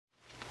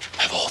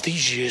All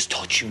these years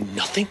taught you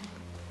nothing?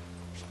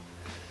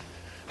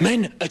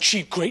 Men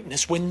achieve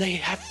greatness when they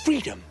have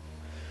freedom.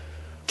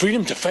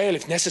 Freedom to fail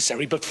if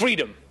necessary, but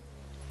freedom.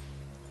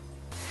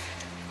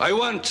 I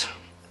want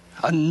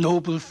a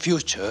noble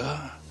future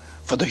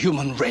for the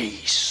human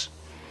race.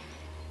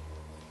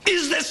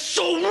 Is this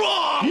so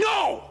wrong?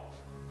 No!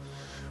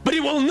 But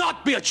it will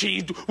not be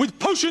achieved with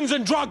potions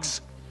and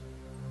drugs,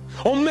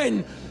 or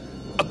men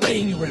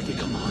obeying your every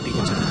command,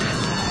 even to the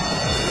death.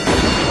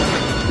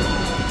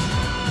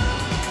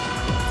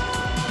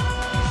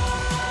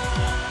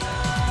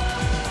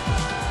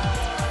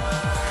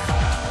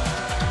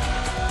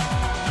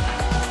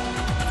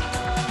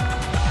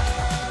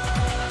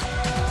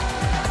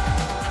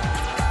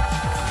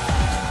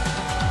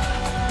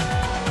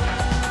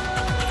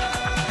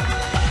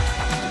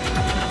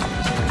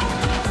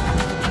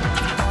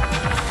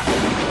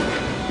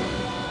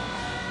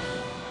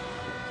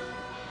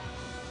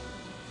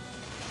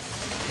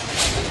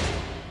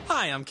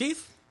 Hi, I'm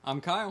Keith. I'm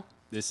Kyle.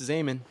 This is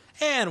Eamon.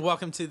 And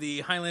welcome to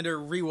the Highlander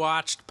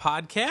Rewatched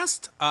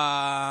podcast,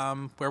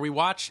 where we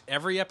watch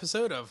every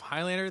episode of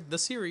Highlander, the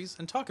series,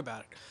 and talk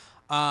about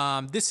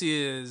it. This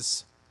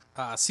is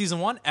Season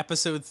 1,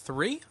 Episode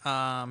 3.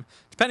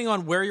 Depending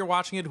on where you're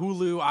watching it,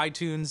 Hulu,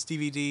 iTunes,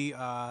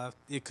 DVD,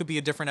 it could be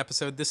a different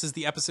episode. This is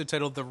the episode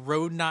titled The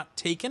Road Not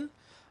Taken.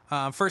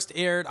 First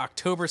aired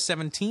October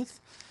 17th,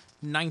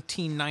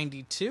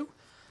 1992.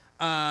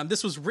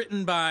 This was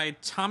written by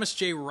Thomas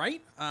J.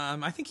 Wright.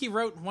 I think he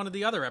wrote one of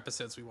the other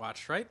episodes we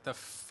watched, right? The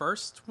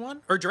first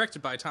one? Or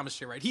directed by Thomas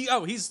J. Wright.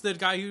 He's the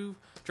guy who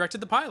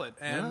directed the pilot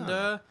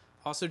and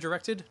also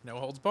directed No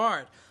Holds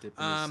Barred.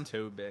 Dipping his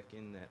toe back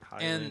in that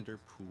Highlander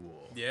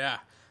pool. Yeah.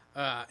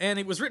 And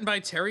it was written by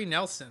Terry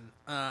Nelson.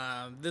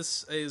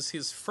 This is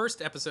his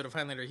first episode of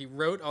Highlander he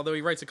wrote, although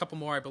he writes a couple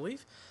more, I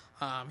believe.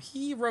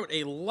 He wrote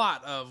a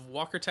lot of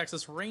Walker,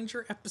 Texas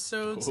Ranger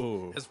episodes,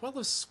 as well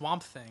as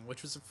Swamp Thing,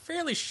 which was a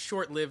fairly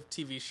short-lived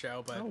TV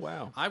show. But oh,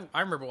 wow. I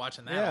remember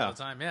watching that all the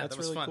time. Yeah, that's that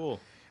was really fun.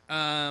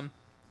 Cool.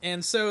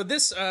 And so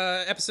this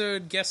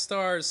episode guest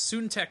stars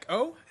Soon Tek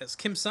Oh as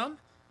Kim Sum.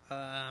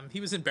 He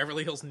was in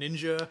Beverly Hills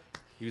Ninja.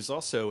 He was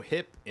also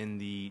Hip in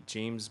the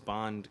James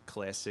Bond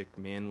classic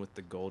Man with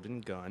the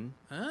Golden Gun.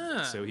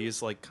 So he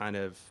is like kind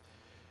of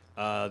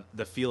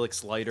the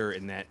Felix Leiter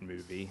in that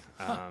movie.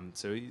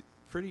 So he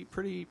pretty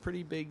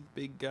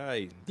big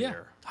guy there. Yeah.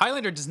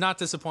 Highlander does not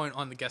disappoint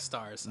on the guest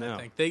stars. No.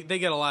 I think they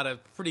get a lot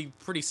of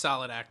pretty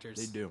solid actors.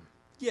 They do.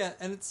 Yeah,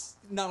 and it's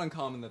not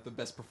uncommon that the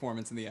best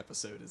performance in the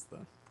episode is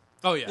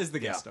the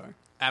guest star.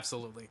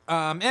 Absolutely.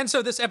 And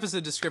so this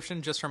episode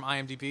description, just from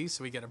IMDb,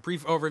 so we get a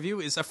brief overview,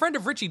 is a friend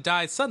of Richie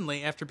dies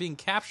suddenly after being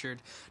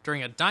captured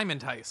during a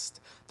diamond heist.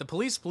 The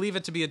police believe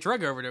it to be a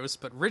drug overdose,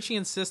 but Richie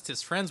insists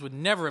his friends would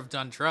never have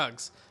done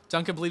drugs.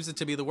 Duncan believes it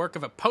to be the work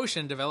of a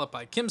potion developed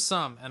by Kim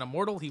Sum, an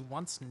immortal he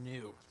once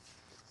knew.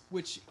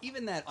 Which,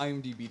 even that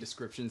IMDb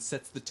description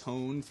sets the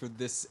tone for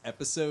this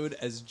episode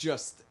as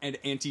just an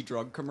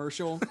anti-drug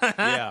commercial.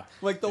 Yeah.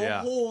 Like, the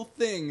whole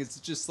thing is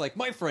just like,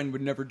 my friend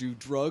would never do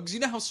drugs. You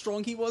know how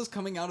strong he was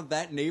coming out of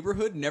that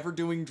neighborhood, never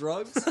doing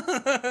drugs?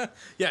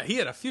 Yeah, he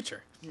had a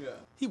future. Yeah.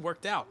 He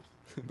worked out.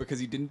 Because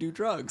he didn't do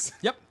drugs.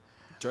 Yep.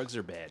 Drugs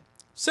are bad.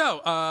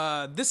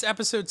 So, this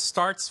episode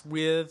starts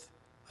with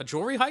a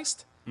jewelry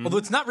heist. Although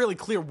it's not really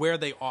clear where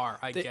they are,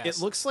 I guess.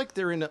 It looks like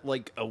they're in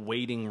a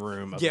waiting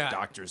room of a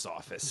doctor's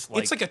office.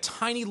 It's like a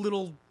tiny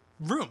little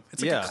room.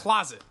 It's like a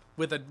closet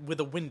with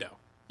a window.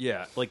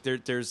 Yeah, like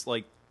there's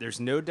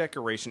no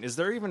decoration. Is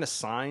there even a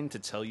sign to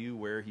tell you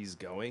where he's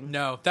going?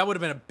 No, that would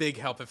have been a big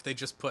help if they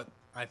just put,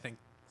 I think,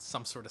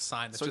 some sort of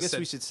sign that So I just guess said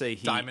we should say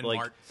Diamond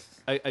Mart.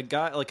 a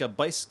guy like a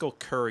bicycle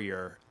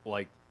courier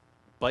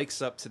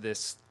bikes up to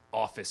this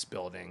office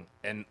building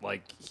and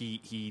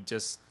he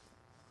just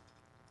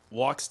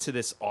walks to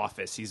this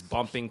office. He's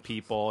bumping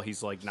people.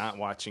 He's not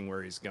watching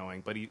where he's going,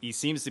 but he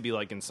seems to be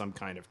in some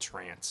kind of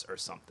trance or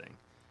something.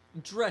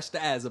 Dressed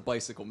as a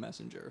bicycle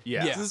messenger.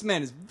 Yeah. Yeah. This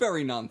man is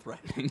very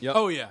non-threatening. Yep.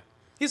 Oh, yeah.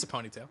 He has a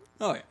ponytail.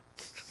 Oh, yeah.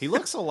 He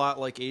looks a lot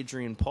like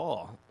Adrian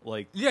Paul.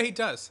 Yeah, he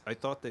does. I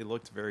thought they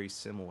looked very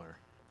similar.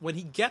 When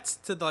he gets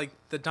to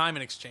the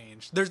diamond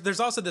exchange, there's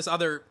also this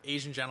other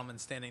Asian gentleman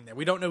standing there.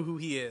 We don't know who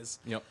he is.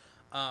 Yep.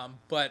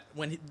 But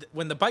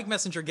when the bike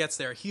messenger gets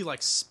there, he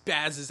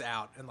spazzes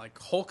out and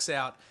hulks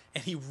out,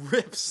 and he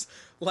rips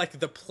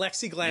the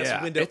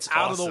plexiglass window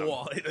out of the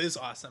wall. It is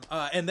awesome.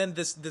 And then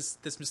this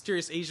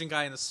mysterious Asian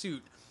guy in the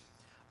suit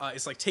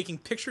is taking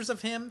pictures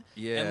of him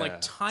and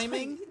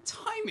timing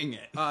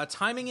it,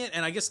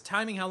 and I guess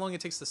timing how long it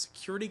takes the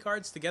security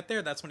guards to get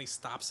there. That's when he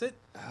stops it.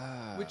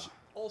 Which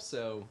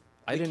also,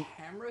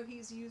 camera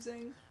he's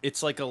using.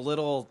 It's a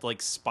little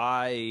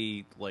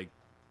spy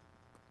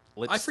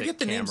I forget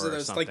the names of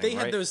those. They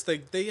had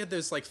right? they had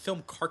those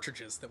film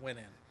cartridges that went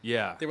in.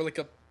 Yeah. They were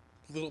a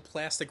little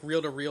plastic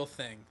reel-to-reel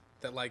thing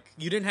that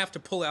you didn't have to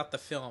pull out the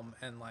film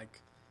and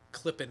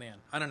clip it in.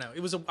 I don't know.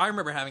 I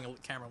remember having a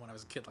camera when I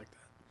was a kid like that.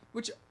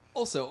 Which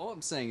also, all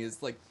I'm saying is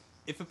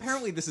if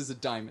apparently this is a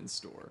diamond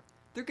store,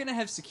 they're gonna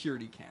have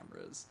security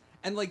cameras.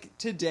 And like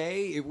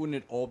today, it wouldn't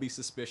at all be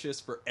suspicious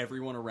for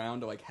everyone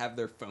around to like have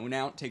their phone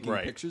out taking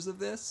Right. pictures of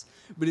this.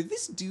 But if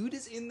this dude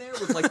is in there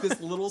with like this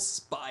little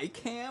spy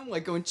cam,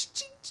 like going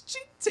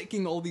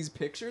taking all these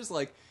pictures,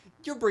 like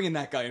you're bringing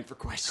that guy in for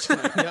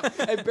questioning.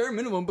 At bare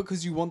minimum,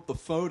 because you want the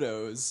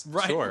photos,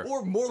 Right. Sure.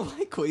 Or more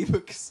likely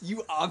because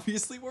you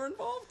obviously were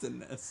involved in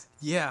this.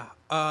 Yeah.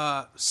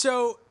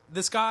 So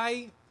this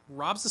guy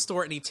robs the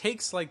store and he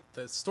takes like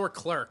the store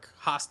clerk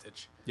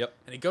hostage. Yep.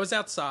 And he goes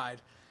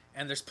outside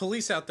and there's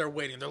police out there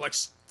waiting. They're like,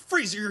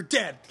 Freezer, you're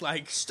dead.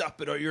 Like,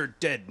 Stop it or you're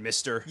dead,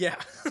 mister. yeah.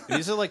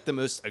 These are like the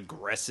most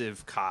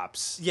aggressive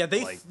cops. Yeah,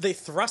 they like, they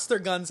thrust their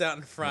guns out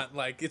in front.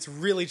 Like, it's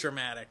really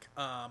dramatic.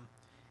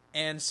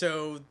 And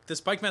so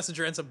this bike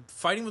messenger ends up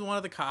fighting with one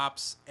of the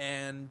cops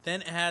and then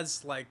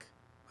has like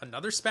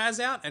another spaz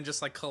out and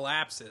just like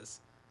collapses.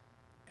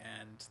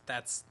 And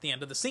that's the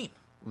end of the scene.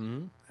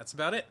 Mm-hmm. That's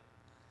about it.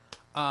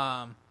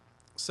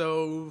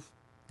 So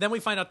then we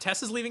find out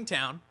Tess is leaving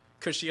town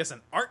because she has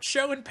an art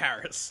show in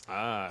Paris.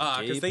 Gay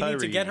Because they need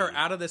to get her Paris.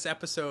 out of this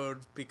episode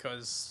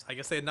because I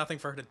guess they had nothing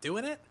for her to do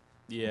in it.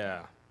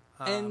 Yeah.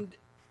 And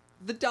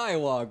the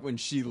dialogue when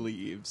she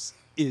leaves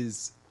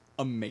is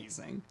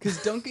amazing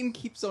because Duncan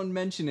keeps on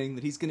mentioning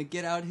that he's going to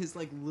get out his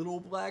like little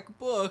black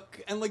book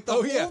and like the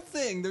Oh, whole yeah.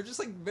 thing. They're just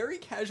like very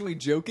casually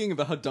joking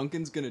about how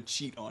Duncan's going to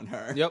cheat on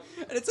her. Yep.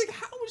 And it's like,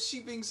 how is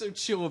she being so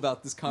chill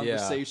about this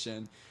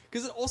conversation?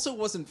 Because it also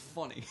wasn't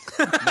funny.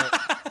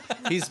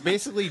 He's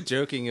basically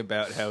joking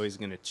about how he's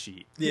going to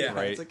cheat. Yeah.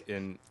 Right? It's like-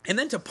 and And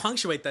then to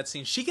punctuate that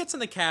scene, she gets in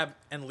the cab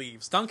and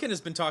leaves. Duncan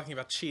has been talking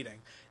about cheating.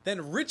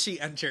 Then Richie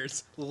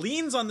enters,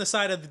 leans on the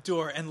side of the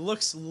door, and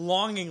looks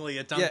longingly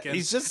at Duncan.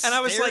 he's just and I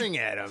was staring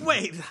like, at him.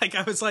 Wait, like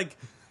I was like,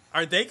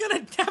 are they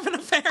gonna have an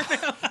affair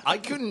now? I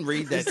couldn't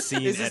read that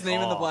scene Is his at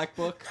name in the all. black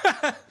book?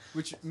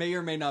 Which may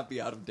or may not be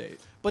out of date.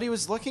 But he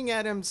was looking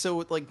at him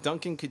so like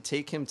Duncan could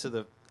take him to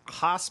the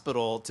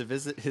hospital to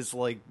visit his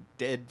like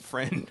dead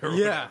friend or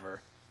Yeah.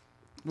 whatever.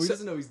 Well, he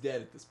doesn't know he's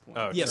dead at this point.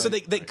 Oh, Yeah, okay. so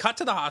they cut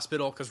to the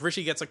hospital because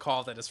Richie gets a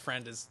call that his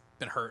friend has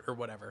been hurt or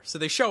whatever. So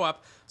they show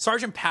up.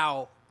 Sergeant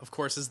Powell, of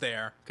course, is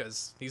there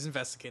because he's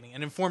investigating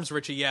and informs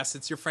Richie, yes,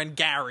 it's your friend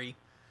Gary. And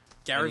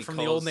Gary he from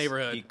the calls- old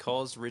neighborhood. He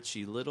calls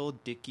Richie Little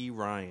Dickie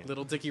Ryan.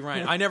 Little Dickie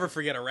Ryan. I never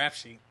forget a rap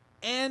sheet.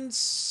 And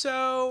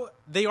so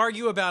they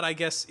argue about, I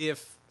guess,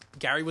 if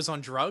Gary was on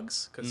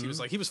drugs because he was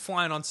like, he was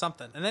flying on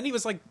something. And then he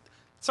was like,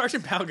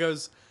 Sergeant Powell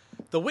goes,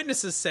 the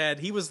witnesses said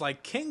he was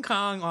like King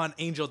Kong on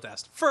Angel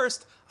Dust.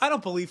 First, I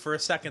don't believe for a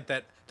second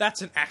that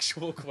that's an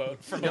actual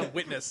quote from a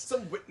witness.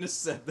 Some witness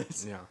said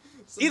this. Yeah.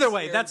 Some Either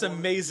way, scared that's woman.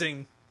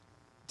 amazing.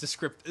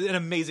 An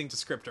amazing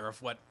descriptor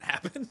of what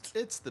happened.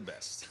 It's the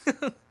best.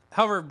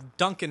 However,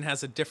 Duncan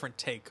has a different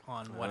take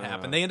on what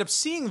happened. They end up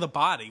seeing the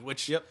body,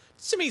 which Yep.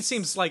 to me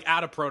seems like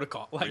out of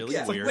protocol. Like, Really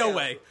it's like weird. no Yeah.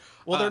 way.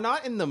 Well, they're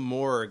not in the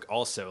morgue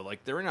also.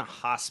 Like they're in a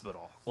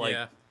hospital. Like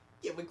Yeah.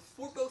 Yeah, like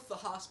for both the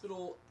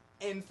hospital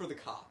and for the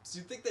cops.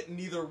 You'd think that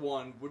neither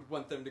one would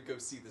want them to go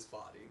see this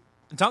body.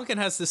 Duncan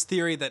has this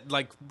theory that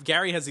like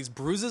Gary has these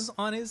bruises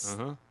on his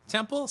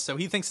temple, so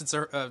he thinks it's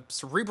a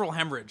cerebral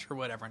hemorrhage or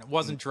whatever, and it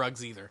wasn't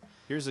drugs either.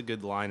 here's a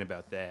good line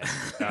about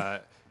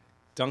that.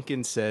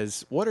 Duncan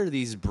says, "What are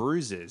these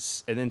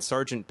bruises?" And then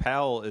Sergeant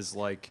Powell is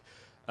like,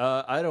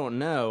 "I don't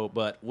know,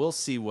 but we'll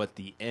see what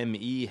the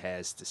ME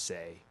has to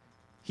say.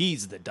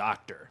 He's the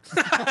doctor."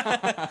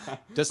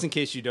 Just in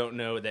case you don't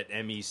know, that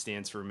ME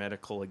stands for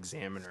medical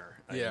examiner.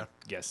 Yeah. I'm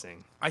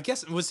guessing. I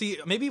guess was he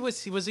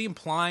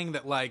implying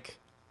that like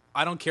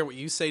I don't care what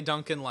you say,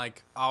 Duncan.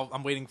 Like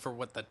I'm waiting for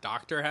what the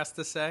doctor has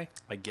to say.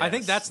 I I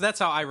think guess. that's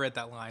how I read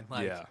that line.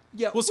 Like, Yeah.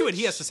 Yeah, we'll see what which-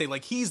 he has to say.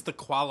 Like he's the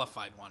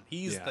qualified one.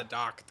 He's Yeah. the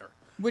doctor.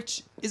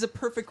 Which is a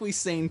perfectly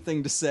sane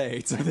thing to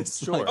say to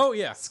this like, Oh,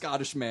 yeah.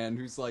 Scottish man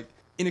who's like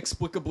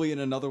inexplicably in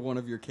another one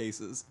of your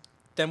cases.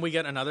 Then we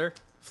get another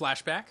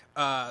flashback.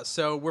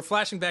 So we're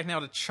flashing back now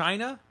to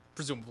China,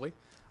 presumably,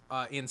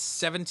 in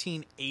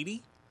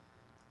 1780.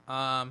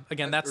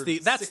 Again, that's Or the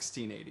that's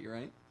 1680,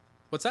 right?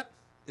 what's that?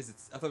 Is it?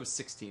 I thought it was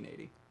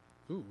 1680.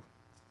 Ooh,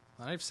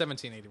 I have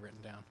 1780 written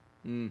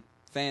down.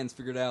 Fans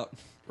figured out.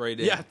 Right.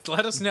 in. Yeah,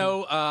 let us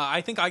know.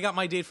 I think I got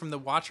my date from the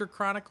Watcher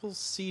Chronicles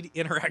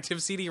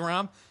interactive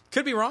CD-ROM.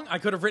 Could be wrong. I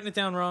could have written it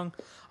down wrong.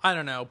 I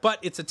don't know. But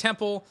it's a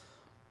temple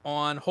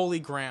on holy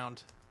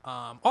ground.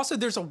 Also,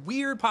 there's a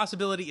weird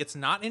possibility it's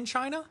not in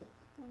China.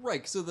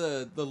 Right. So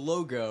the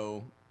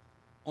logo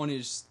on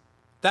his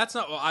That's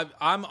not.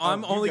 I'm you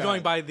only got going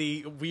it. by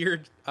the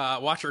weird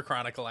Watcher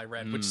Chronicle I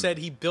read, which said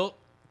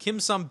Kim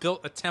Sum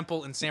built a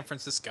temple in San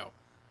Francisco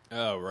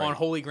Oh, right. on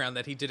holy ground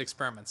that he did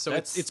experiments. So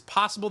That's- it's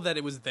possible that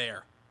it was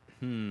there.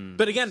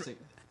 But again, Interesting.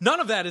 none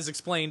of that is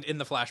explained in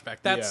the flashback.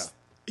 That's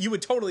you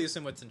would totally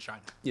assume it's in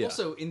China. Yeah.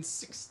 also in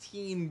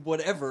 16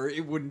 whatever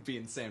it wouldn't be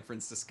in San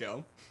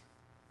Francisco.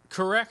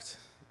 Correct.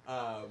 In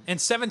Or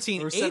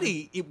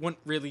 1780, it wouldn't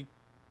really.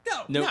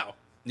 Nope. No.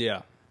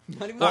 Yeah.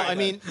 Not even Well, like I that.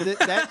 mean,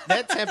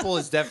 that temple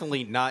is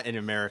definitely not in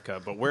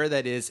America, but where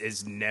that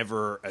is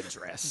never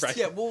addressed. Right.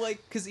 Yeah, well,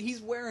 like, because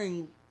he's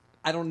wearing,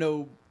 I don't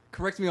know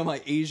correct me on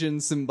my Asian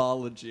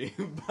symbology,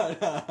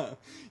 but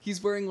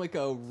he's wearing like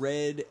a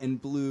red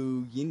and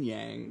blue yin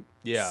yang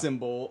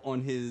symbol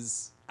on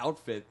his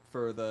outfit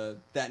for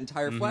that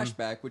entire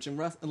flashback. Which,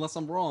 unless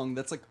I'm wrong,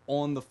 that's like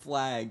on the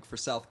flag for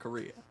South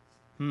Korea.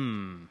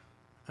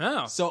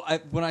 Oh, So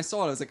when I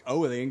saw it, I was like,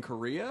 "Oh, are they in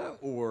Korea?"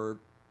 Or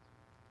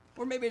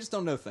maybe I just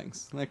don't know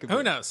things. That could who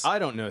be. knows? I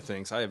don't know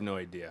things. I have no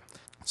idea.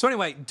 So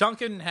anyway,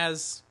 Duncan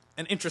has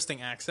an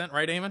interesting accent,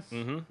 right,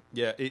 Eamon?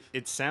 Yeah,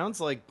 it sounds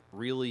like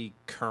really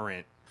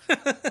current,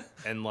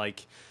 and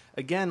like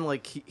again,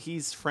 like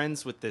he's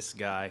friends with this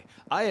guy.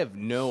 I have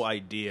no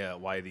idea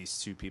why these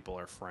two people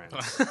are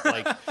friends.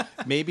 Like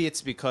maybe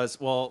it's because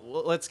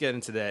let's get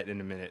into that in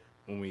a minute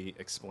when we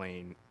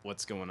explain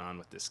what's going on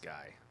with this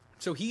guy.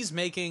 So he's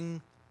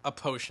making a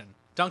potion.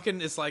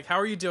 Duncan is like, "How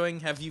are you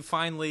doing? Have you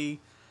finally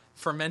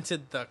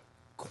fermented the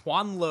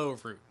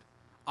Quanlo root?"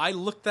 I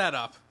looked that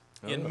up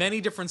in many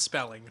different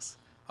spellings,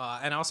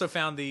 and I also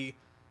found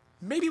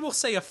maybe we'll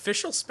say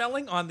official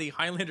spelling on the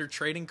Highlander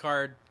trading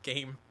card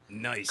game.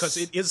 Nice, Because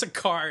it is a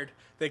card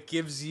that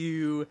gives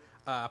you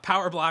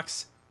power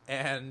blocks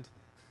and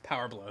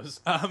power blows.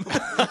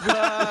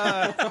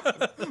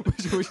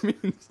 Which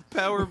means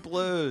power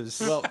blows.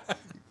 well.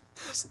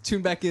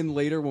 Tune back in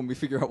later when we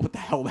figure out what the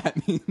hell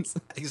that means.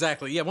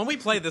 Exactly. Yeah, when we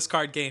play this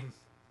card game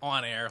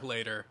on air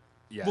later,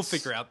 Yes. we'll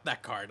figure out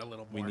that card a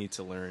little more. We need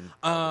to learn.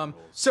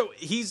 So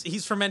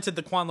he's fermented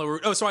the Quanlo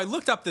root. Oh, so I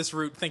looked up this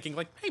root thinking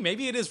like, hey,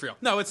 maybe it is real.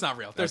 No, it's not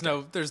real. There's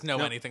no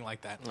anything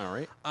like that. All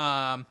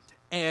right.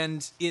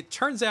 And it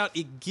turns out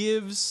it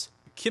gives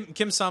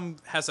Kim Sum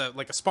has a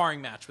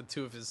sparring match with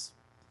two of his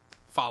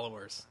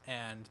followers,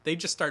 and they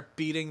just start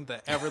beating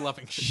the ever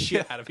loving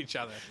shit out of each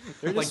other.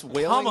 They're just like,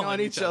 wailing pummeling on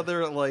each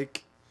other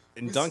like,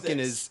 and With Duncan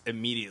sticks. is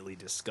immediately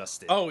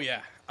disgusted. Oh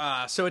yeah.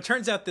 So it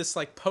turns out this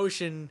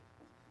potion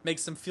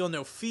makes them feel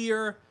no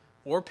fear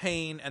or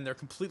pain, and they're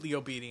completely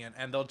obedient,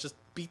 and they'll just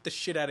beat the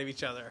shit out of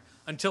each other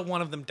until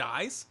one of them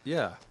dies.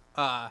 Yeah.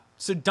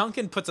 So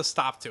Duncan puts a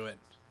stop to it,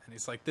 and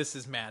he's like, "This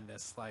is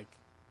madness. Like,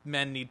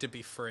 men need to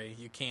be free.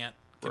 You can't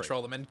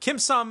control them." And Kim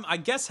Sum, I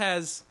guess,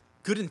 has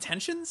good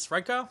intentions,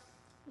 right, Kyle?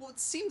 Well, it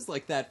seems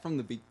like that from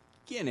the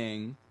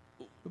beginning,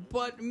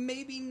 but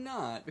maybe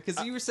not.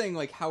 Because you were saying,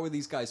 like, how are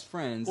these guys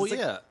friends? Well, It's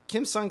like, yeah.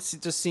 Kim Sung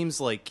just seems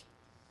like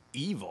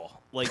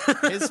evil. Like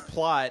his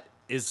plot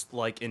is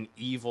like an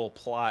evil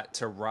plot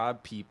to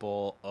rob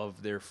people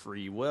of their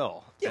free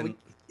will. yeah, And- like,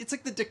 it's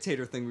like the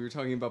dictator thing we were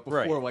talking about before,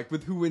 Right. like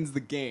with who wins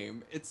the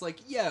game. It's like,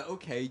 yeah,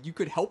 okay, you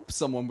could help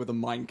someone with a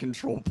mind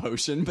control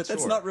potion, but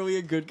that's Sure. not really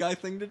a good guy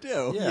thing to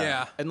do.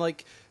 Yeah. And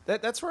like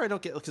that's where I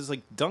don't get, because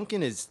like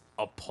Duncan is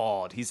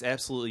appalled. He's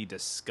absolutely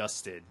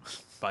disgusted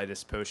by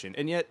this potion.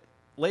 And yet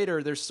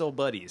later they're still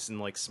buddies and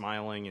like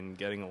smiling and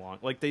getting along.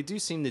 Like they do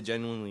seem to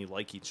genuinely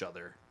like each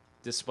other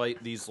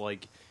despite these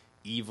like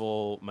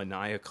evil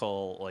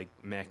maniacal like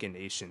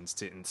machinations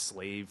to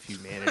enslave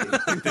humanity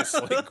with this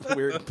like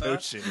weird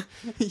potion.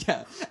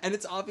 Yeah, and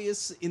it's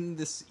obvious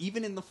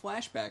even in the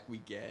flashback we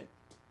get,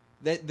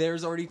 that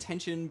there's already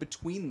tension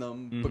between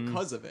them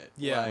because of it.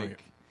 Yeah.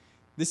 Like,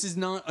 this is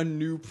not a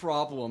new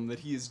problem that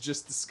he is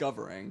just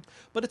discovering.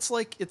 But it's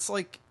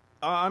like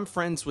I'm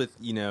friends with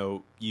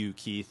you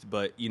Keith,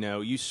 but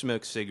you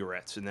smoke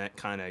cigarettes and that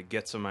kind of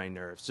gets on my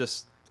nerves.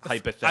 Just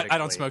hypothetically, I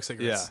don't smoke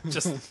cigarettes. Yeah.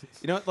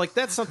 Just Like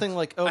that's something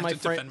like I oh have my to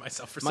friend defend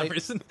myself for some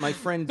reason. My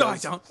friend No,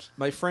 does, I don't.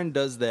 My friend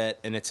does that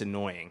and it's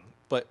annoying,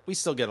 but we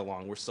still get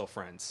along. We're still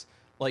friends.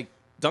 Like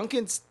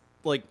Duncan's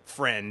like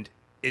friend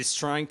is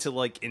trying to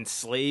like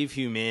enslave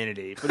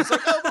humanity, but it's like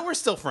but we're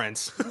still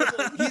friends.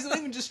 He's not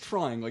even just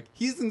trying. Like,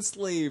 he's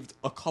enslaved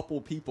a couple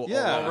people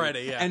Yeah.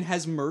 Already, yeah. and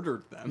has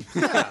murdered them.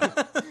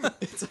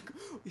 It's like,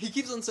 he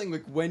keeps on saying,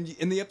 like,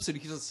 in the episode, he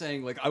keeps on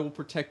saying, like, I will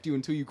protect you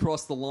until you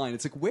cross the line.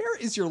 It's like, where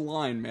is your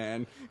line,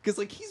 man? Because,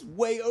 like, he's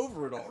way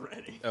over it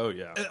already. Oh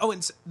yeah. Oh,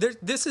 and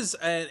this is,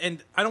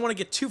 and I don't want to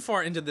get too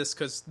far into this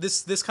because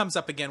this comes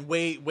up again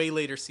way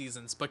later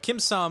seasons. But Kim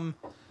Sum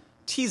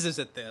teases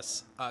at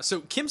this.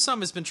 So Kim Sum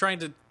has been trying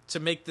to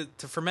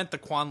ferment the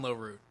Quanlo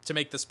root to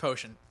make this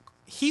potion.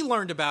 He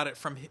learned about it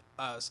from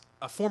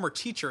a former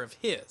teacher of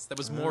his that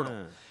was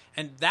mortal,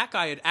 and that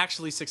guy had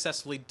actually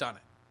successfully done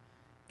it.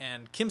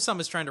 And Kim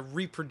Sum is trying to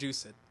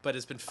reproduce it, but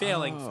has been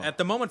failing at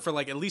the moment for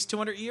like at least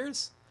 200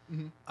 years.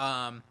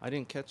 I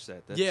didn't catch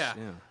that. That's, Yeah.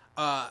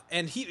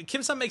 And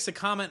Kim Sum makes a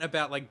comment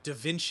about like Da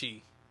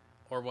Vinci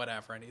or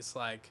whatever, and he's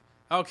like,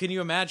 "Oh, can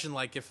you imagine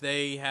like if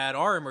they had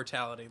our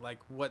immortality, like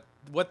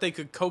what they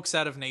could coax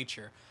out of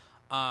nature?"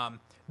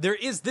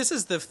 This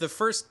is the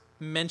first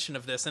mention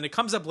of this, and it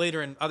comes up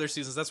later in other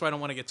seasons. That's why I don't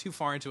want to get too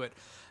far into it,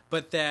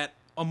 but that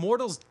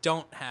immortals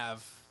don't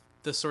have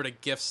the sort of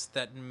gifts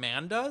that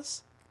man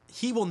does.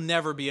 He will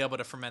never be able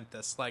to ferment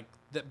this, like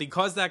that,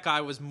 because that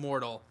guy was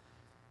mortal.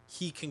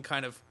 He can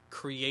kind of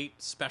create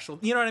special,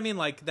 you know what I mean?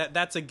 Like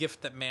that's a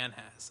gift that man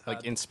has.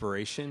 Like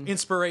inspiration.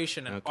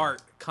 Inspiration and Okay.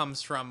 art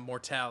comes from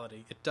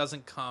mortality. It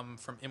doesn't come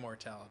from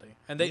immortality.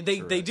 And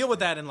they deal with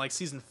that in like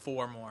season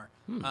 4 more.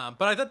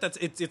 But I thought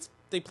it's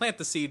they plant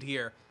the seed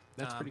here.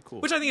 That's pretty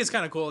cool. Which I think is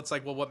kind of cool. It's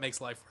like, well, what makes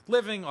life worth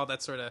living? All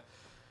that sort of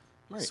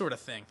sort of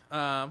thing,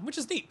 which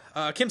is neat.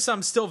 Kim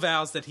Sum still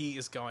vows that he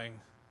is going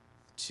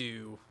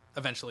to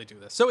eventually do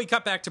this. So we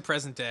cut back to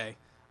present day,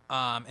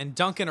 and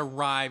Duncan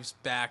arrives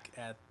back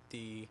at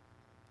the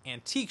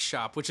antique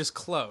shop, which is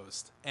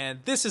closed. And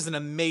this is an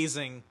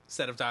amazing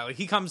set of dialogue.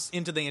 He comes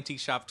into the antique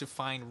shop to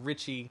find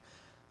Richie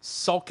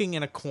sulking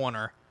in a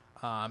corner.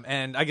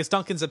 And I guess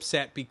Duncan's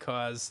upset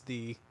because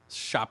the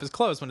shop is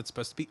closed when it's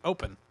supposed to be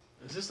open.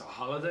 Is this a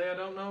holiday I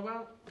don't know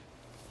about?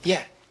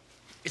 Yeah,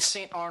 it's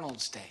St.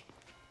 Arnold's Day,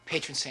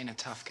 patron saint of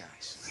tough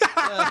guys.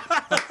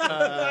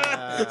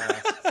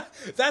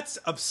 That's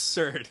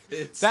absurd.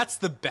 That's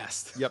the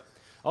best. Yep.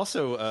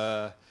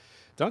 Also,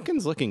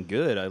 Duncan's looking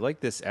good. I like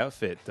this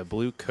outfit. The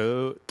blue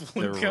coat,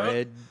 Blue the coat?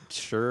 red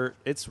shirt.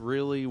 It's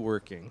really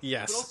working.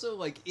 Yes. But also,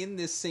 like, in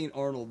this St.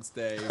 Arnold's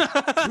Day,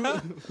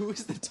 who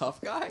is the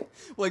tough guy?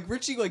 Like,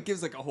 Richie, like,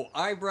 gives, like, a whole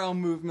eyebrow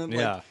movement. Like,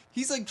 Yeah.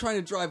 he's, like, trying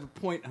to drive a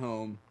point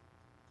home.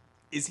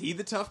 Is he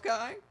the tough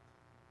guy?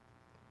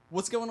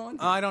 What's going on here?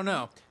 I don't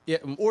know. Yeah,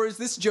 Or is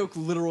this joke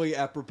literally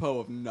apropos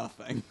of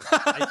nothing?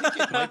 I think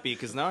it might be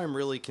because now I'm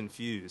really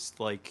confused.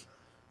 Like,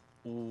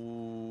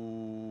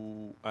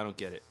 ooh, I don't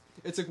get it.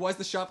 It's like, why is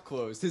the shop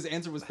closed? His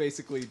answer was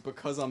basically,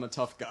 because I'm a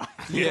tough guy.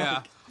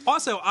 Yeah.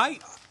 Also, I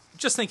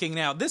just thinking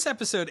now, this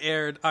episode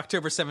aired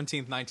October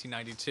 17th,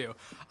 1992.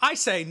 I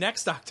say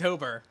next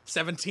October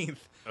 17th,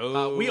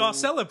 we all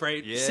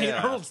celebrate St.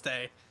 yeah. Arnold's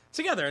Day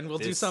together, and we'll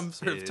do This some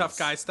sort of tough is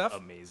guy stuff.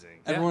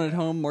 Amazing. Everyone at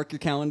home, mark your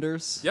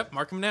calendars. Yep,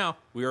 mark them now.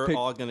 We are Pick-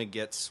 all gonna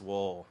get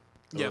swole.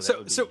 Yeah, that so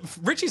would so be-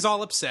 Richie's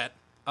all upset,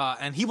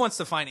 and he wants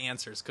to find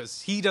answers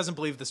because he doesn't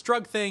believe this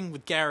drug thing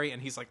with Gary,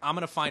 and he's like, I'm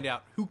gonna find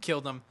out who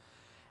killed him,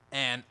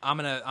 and I'm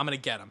gonna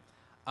get him.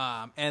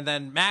 And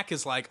then Mac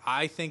is like,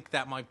 I think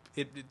that might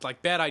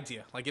like bad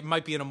idea. Like it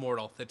might be an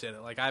immortal that did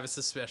it. Like I have a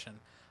suspicion.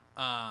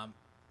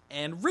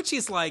 And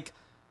Richie's like,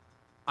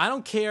 I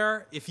don't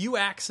care if you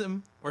axe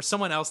him or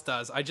someone else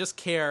does. I just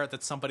care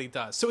that somebody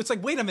does. So it's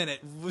like, wait a minute,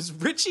 was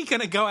Richie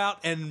gonna go out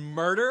and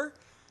murder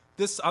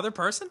this other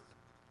person?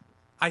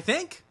 I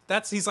think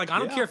he's like, I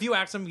don't Yeah. care if you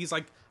axe him. He's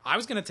like, I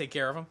was gonna take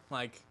care of him.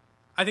 Like,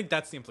 I think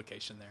that's the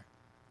implication there.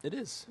 it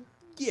is.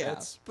 Yeah,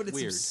 That's but it's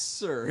weird.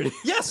 absurd.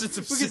 Yes, it's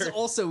absurd. Because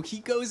also, he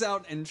goes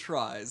out and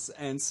tries,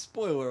 and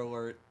spoiler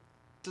alert,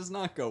 does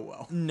not go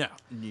well. No.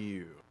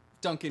 New.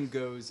 Duncan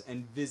goes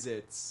and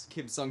visits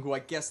Kim Sung, who I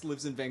guess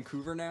lives in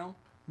Vancouver now.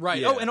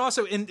 Right. Yeah. Oh, and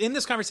also in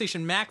this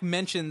conversation, Mac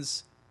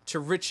mentions to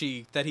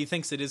Richie that he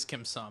thinks it is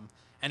Kim Sum,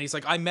 and he's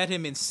like, I met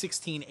him in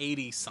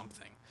 1680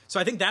 something. So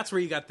I think that's where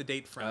you got the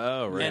date from.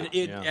 Oh, right. And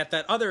Yeah. at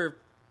that other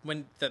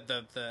when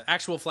the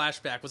actual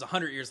flashback was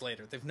 100 years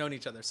later. They've known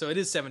each other, so it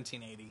is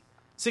 1780.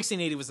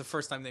 1680 was the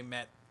first time they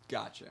met.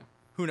 Gotcha.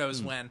 Who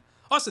knows when.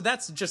 Also,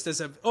 that's just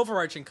as an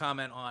overarching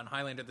comment on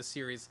Highlander the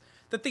series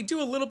that they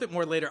do a little bit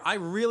more later. I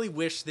really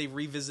wish they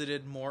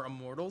revisited more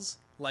Immortals,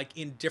 like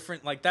in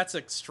different, like that's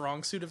a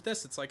strong suit of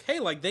this. It's like, hey,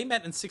 like they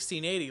met in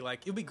 1680.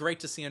 Like it'd be great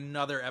to see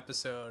another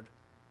episode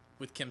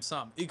with Kim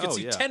Sum. You could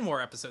see 10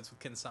 more episodes with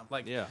Kim Sum.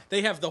 Like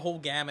they have the whole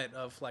gamut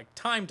of like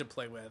time to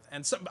play with.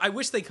 And so I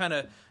wish they kind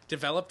of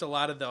developed a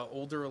lot of the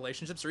older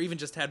relationships, or even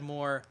just had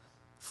more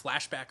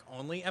flashback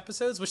only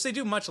episodes, which they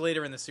do much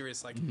later in the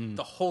series. Like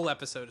the whole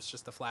episode is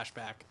just a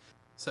flashback.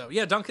 So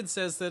yeah, Duncan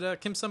says that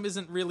Kim Sum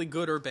isn't really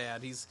good or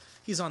bad.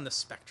 He's on the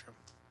spectrum,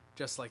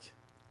 just like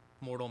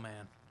mortal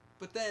man.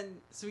 But then,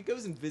 so he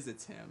goes and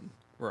visits him,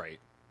 Right.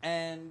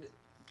 and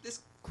this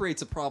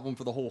creates a problem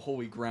for the whole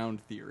holy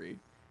ground theory.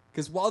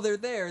 Because while they're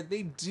there,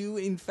 they do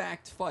in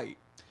fact fight.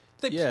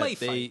 They play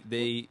fight.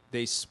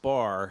 They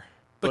spar.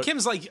 But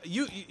Kim's like,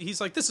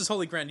 he's like, this is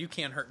holy ground. You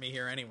can't hurt me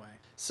here anyway.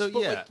 So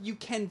But yeah, like, you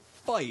can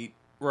fight,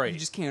 right. you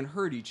just can't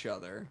hurt each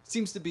other.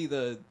 Seems to be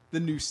the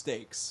new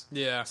stakes.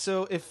 Yeah.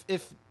 So if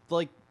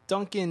like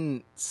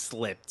Duncan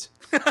slipped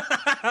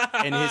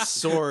and his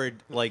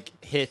sword like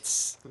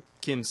hits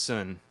Kim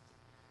Sun,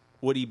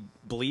 would he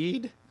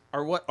bleed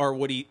or what? Or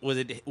would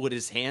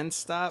his hand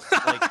stop?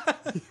 Like,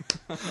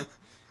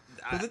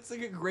 But that's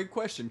like a great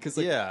question because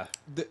like yeah,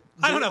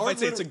 I don't know if I'd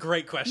say it's a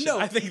great question. No.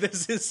 I think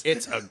this is.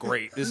 it's a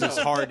great. This is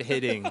hard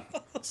hitting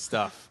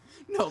stuff.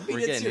 No, be We're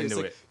dead getting serious.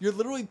 into Like, it. you're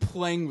literally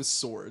playing with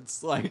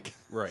swords. Like,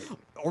 Right.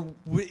 or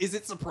is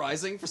it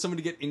surprising for someone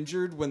to get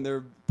injured when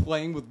they're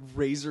playing with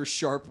razor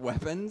sharp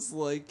weapons?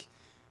 Like,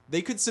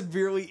 they could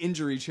severely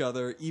injure each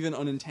other even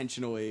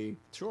unintentionally,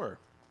 Sure.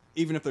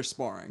 even if they're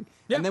sparring.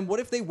 Yeah. And then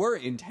what if they were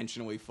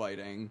intentionally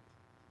fighting?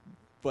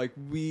 Like,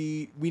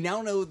 we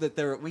now know that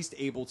they're at least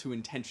able to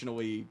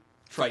intentionally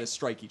try to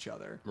strike each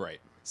other.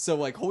 Right. So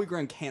like, holy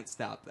ground can't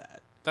stop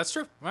that. That's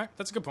true. All right.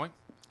 That's a good point.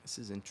 This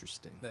is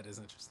interesting. That is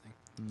interesting.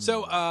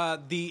 So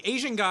the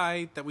Asian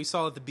guy that we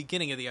saw at the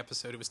beginning of the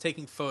episode who was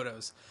taking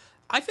photos,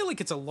 I feel like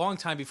it's a long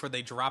time before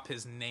they drop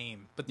his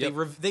name, but Yep.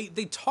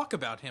 they talk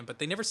about him, but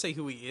they never say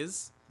who he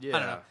is. I don't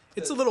Yeah. know.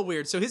 It's a little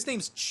weird. So his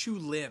name's Chu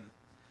Lim,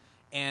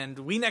 and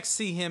we next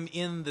see him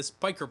in this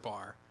biker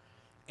bar,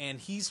 and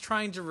he's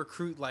trying to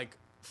recruit like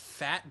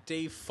fat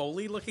Dave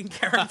Foley looking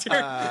character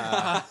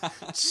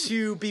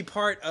to be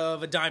part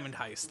of a diamond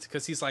heist,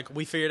 because he's like,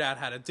 we figured out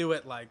how to do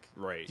it, like,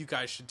 Right. you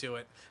guys should do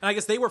it. And I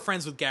guess they were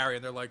friends with Gary,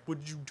 and they're like, what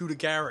did you do to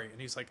Gary? And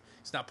he's like,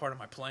 he's not part of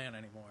my plan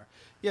anymore.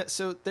 Yeah,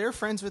 so they're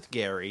friends with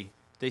Gary.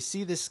 They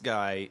see this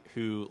guy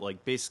who,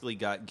 like, basically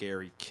got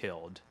Gary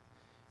killed.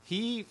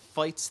 He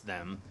fights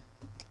them,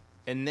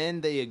 and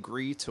then they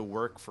agree to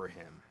work for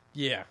him.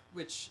 Yeah.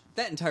 Which,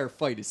 that entire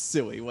fight is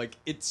silly. Like,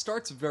 it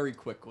starts very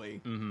quickly.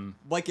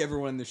 Like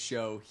everyone in the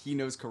show, he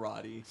knows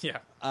karate. Yeah.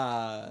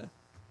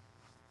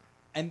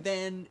 And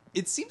then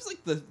it seems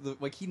like the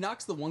like he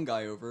knocks the one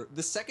guy over.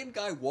 The second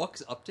guy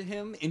walks up to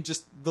him in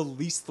just the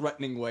least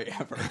threatening way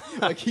ever.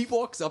 Like, he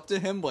walks up to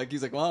him like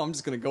he's like, well, I'm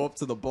just gonna go up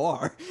to the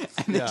bar,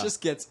 and it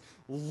just gets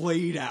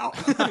laid out.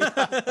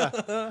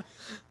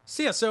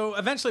 So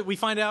eventually we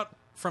find out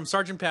from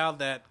Sergeant Powell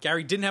that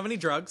Gary didn't have any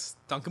drugs.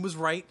 Duncan was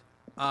right.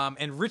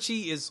 And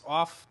Richie is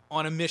off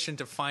on a mission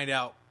to find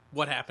out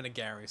what happened to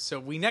Gary. So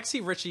we next see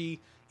Richie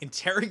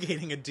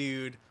interrogating a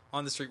dude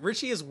on the street.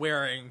 Richie is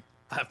wearing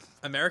an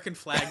American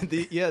flag.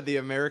 the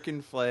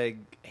American flag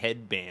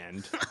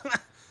headband,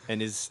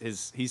 and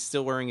he's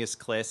still wearing his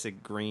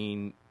classic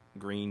green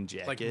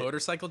jacket, like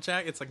motorcycle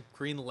jacket. It's like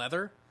green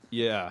leather.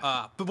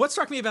 Yeah. But what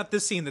struck me about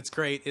this scene that's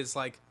great is,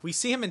 like, we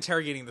see him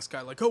interrogating this guy,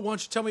 like, oh, why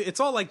don't you tell me?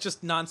 It's all like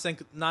just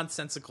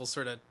nonsensical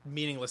sort of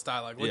meaningless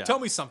dialogue. Like, tell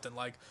me something.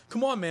 Like,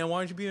 come on, man, why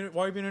are you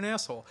being an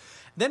asshole?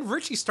 Then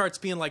Richie starts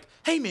being like,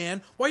 hey,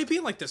 man, why are you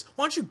being like this?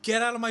 Why don't you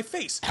get out of my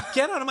face?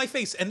 Get out of my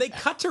face. And they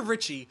cut to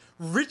Richie.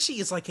 Richie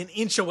is like an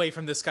inch away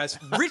from this guy's.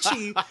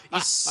 Richie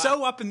is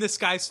so up in this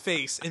guy's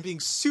face and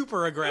being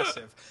super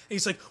aggressive. And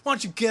he's like, why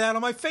don't you get out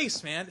of my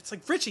face, man? It's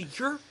like, Richie,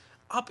 you're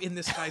up in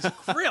this guy's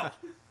grill.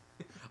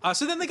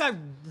 So then the guy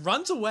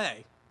runs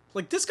away.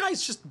 Like, this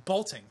guy's just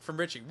bolting from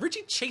Richie.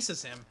 Richie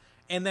chases him,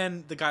 and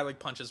then the guy, like,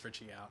 punches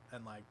Richie out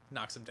and, like,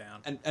 knocks him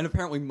down. And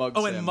apparently mugs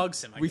him. Oh, and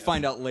mugs him, I We guess.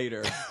 find out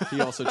later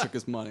he also took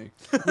his money.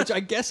 Which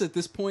I guess at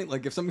this point,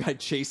 like, if some guy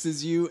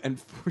chases you and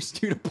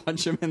forced you to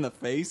punch him in the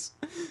face,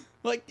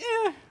 like,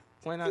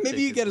 Why not? maybe take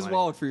you get his money?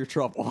 wallet for your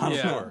trouble. I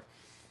don't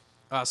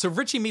know. So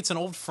Richie meets an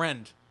old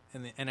friend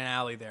in an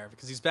alley there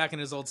because he's back in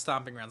his old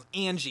stomping grounds.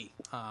 Angie.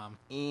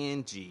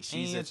 Angie.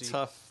 She's Angie. a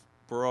tough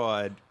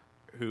broad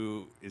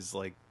who is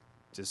like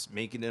just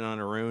making it on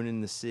her own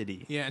in the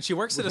city. Yeah, and she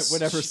works at a...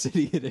 Whatever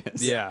city it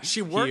is. Yeah.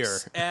 She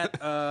works at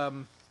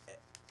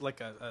like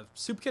a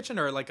soup kitchen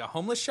or like a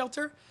homeless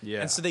shelter.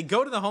 Yeah. And so they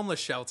go to the homeless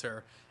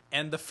shelter,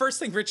 and the first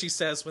thing Richie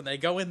says when they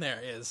go in there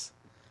is,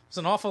 there's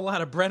an awful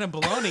lot of bread and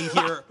bologna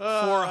here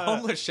for a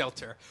homeless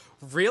shelter.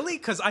 Really?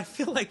 Because I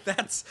feel like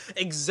that's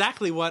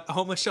exactly what a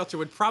homeless shelter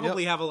would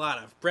probably have a lot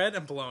of. Bread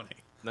and bologna.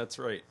 That's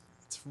right.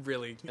 It's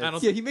really... I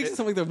don't Yeah, he makes it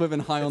sound like they're living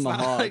high on the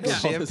hog. Like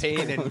with all this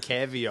champagne bread. and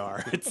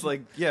caviar. It's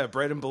like, yeah,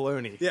 bread and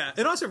bologna. Yeah,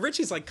 and also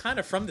Richie's like kind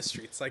of from the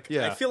streets. Like,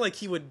 Yeah. I feel like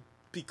he would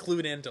be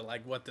clued into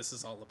like what this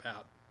is all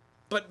about,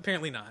 but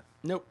apparently not.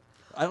 Nope.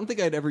 I don't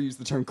think I'd ever use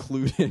the term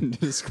clued in to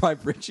describe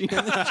Richie. In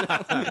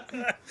the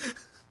show.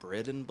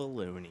 Bread and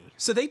bologna.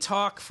 So they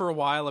talk for a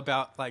while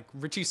about like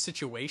Richie's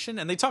situation,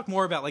 and they talk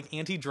more about like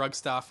anti-drug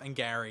stuff and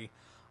Gary.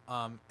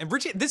 And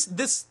Richie,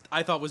 this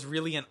I thought was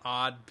really an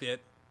odd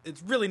bit.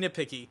 It's really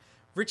nitpicky.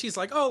 Richie's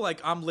like, oh, like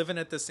I'm living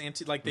at this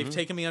like they've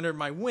taken me under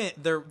my wing,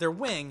 their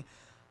wing,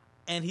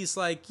 and he's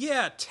like,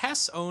 yeah,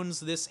 Tess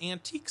owns this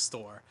antique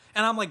store,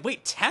 and I'm like,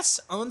 wait, Tess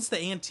owns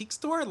the antique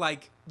store?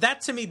 Like,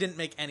 that to me didn't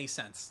make any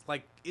sense.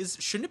 Like,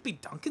 shouldn't it be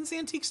Duncan's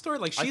antique store?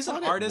 Like, she's I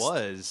an thought artist. It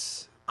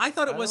was. I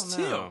thought it I was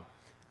don't too. know.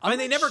 I mean,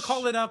 they never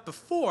called it up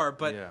before,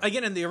 but Yeah.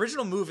 again, in the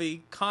original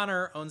movie,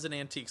 Connor owns an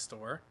antique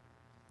store.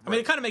 I mean,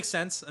 it kind of makes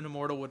sense. An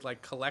immortal would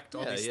like collect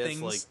all these he has,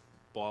 things. like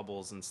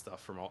baubles and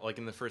stuff from all. Like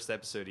in the first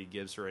episode, he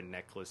gives her a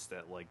necklace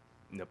that like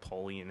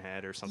Napoleon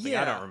had or something.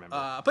 I don't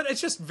remember. But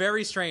it's just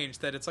very strange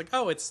that it's like,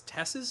 oh, it's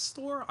Tess's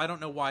store? I don't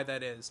know why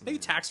that is. Maybe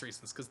tax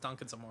reasons, because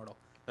Duncan's immortal.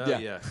 Oh, Yeah.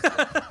 yeah.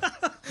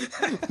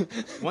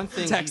 One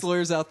thing. Tax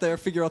lawyers out there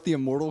figure out the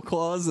immortal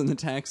clause in the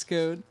tax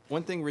code.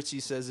 One thing Richie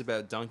says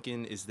about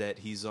Duncan is that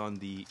he's on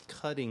the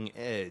cutting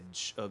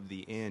edge of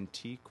the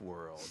antique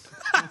world.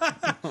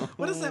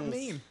 What does that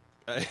mean?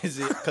 Is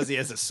it because he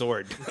has a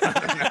sword?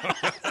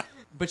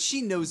 But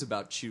she knows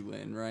about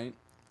Chulin, right?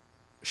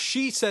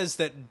 She says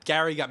that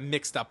Gary got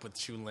mixed up with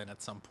Chulin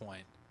at some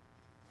point.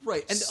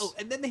 Right,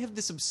 and then they have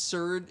this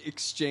absurd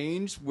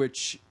exchange,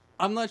 which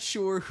I'm not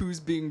sure who's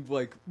being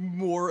like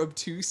more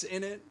obtuse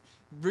in it.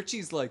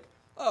 Richie's like,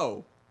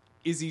 "Oh,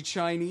 is he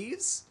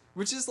Chinese?"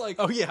 Which is like,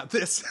 Oh, yeah,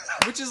 this.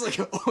 which is like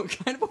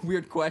kind of a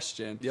weird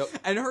question. Yep.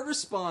 And her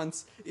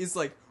response is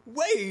like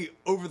way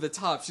over the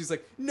top. She's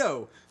like,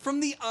 "No, from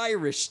the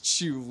Irish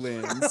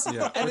Chulins."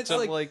 Yeah. and Which it's I'm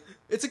like, like-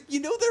 it's like, you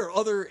know, there are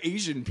other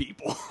Asian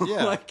people.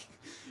 Yeah. like,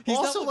 he's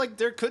Also, not like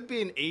there could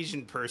be an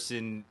Asian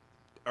person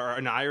or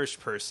an Irish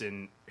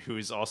person who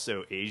is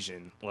also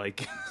Asian.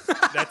 Like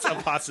that's a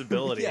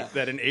possibility Yeah.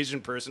 that an Asian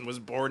person was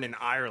born in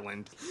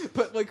Ireland.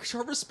 But like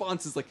her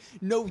response is like,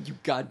 "No, you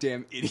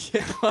goddamn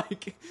idiot!"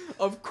 Like,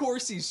 of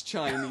course he's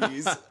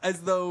Chinese,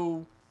 as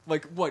though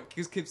Like, what?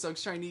 Because Kim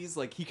Sung's Chinese?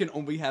 Like, he can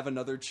only have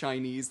another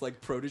Chinese, like,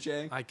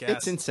 protege? I guess.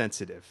 It's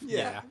insensitive.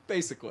 Yeah,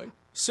 basically.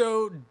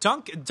 So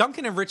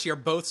Duncan and Richie are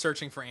both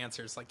searching for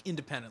answers, like,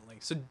 independently.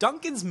 So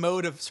Duncan's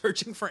mode of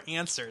searching for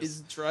answers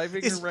Is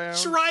driving is around.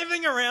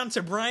 driving around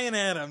to Bryan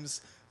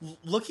Adams,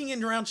 looking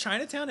in around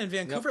Chinatown and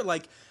Vancouver.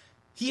 Like,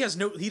 he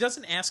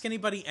doesn't ask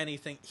anybody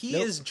anything. He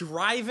is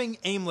driving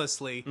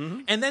aimlessly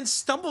and then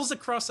stumbles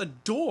across a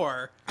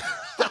door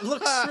that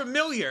looks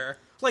familiar.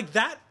 Like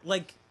that,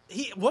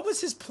 what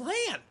was his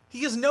plan?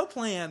 He has no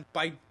plan.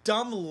 By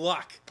dumb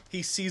luck,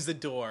 he sees a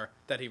door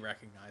that he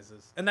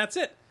recognizes. And that's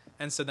it.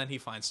 And so then he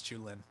finds Chu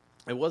Lin.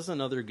 It was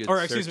another good.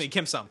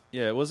 Kim Sum.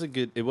 Yeah, it was a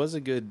good.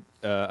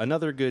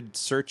 Another good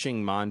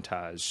searching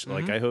montage.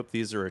 Like I hope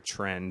these are a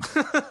trend.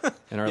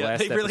 In our last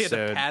they really episode,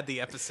 had to pad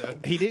the episode.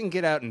 he didn't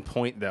get out and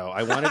point though.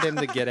 I wanted him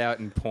to get out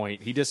and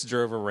point. He just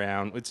drove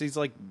around. He's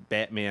like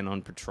Batman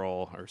on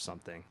patrol or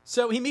something.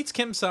 So he meets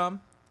Kim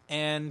Sum,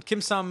 and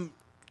Kim Sum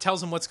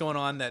tells him what's going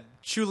on. That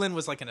Chu Lin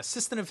was like an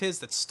assistant of his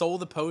that stole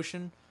the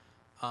potion,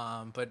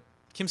 but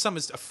Kim Sum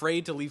is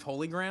afraid to leave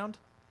Holy Ground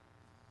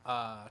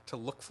to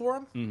look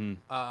for him.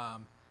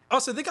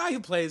 Also, the guy who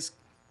plays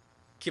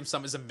Kim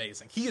Sum is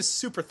amazing. He is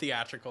super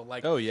theatrical.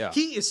 Like, Oh, yeah.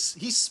 he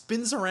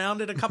spins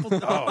around at a couple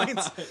of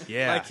lines.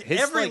 Yeah, like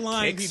his, every like,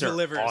 line he kicks are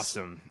delivers.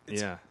 awesome.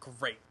 It's Yeah.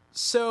 great.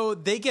 So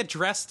they get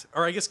dressed,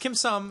 or I guess Kim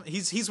Sum,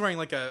 he's wearing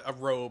like a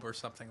robe or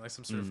something, like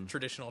some sort of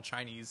traditional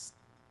Chinese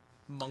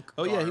monk.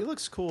 Oh yeah, garb. he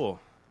looks cool.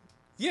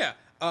 Yeah,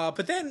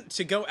 but then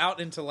to go out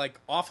into like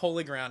off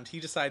Holy Ground, he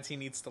decides he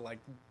needs to like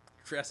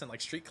dress in like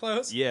street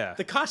clothes. Yeah.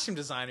 The costume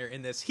designer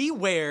in this, he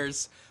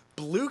wears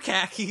blue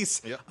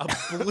khakis, Yep. a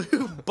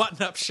blue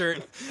button-up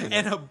shirt,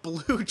 and a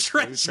blue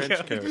trench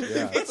coat.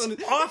 yeah.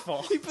 It's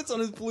awful. He puts on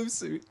his blue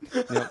suit.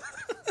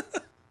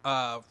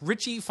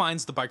 Richie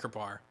finds the biker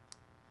bar.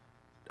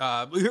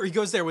 He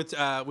goes there with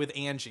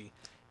Angie,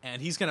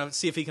 and he's gonna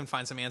see if he can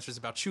find some answers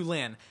about Chu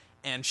Lin.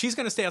 And she's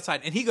gonna stay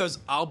outside, and he goes,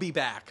 "I'll be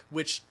back,"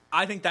 which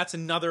I think that's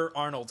another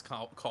Arnold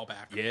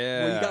callback.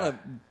 Yeah. Well,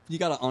 you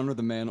gotta honor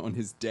the man on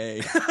his day.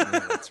 Yeah,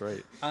 that's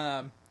right.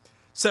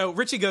 So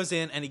Richie goes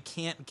in, and he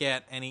can't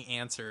get any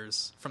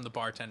answers from the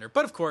bartender.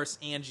 But of course,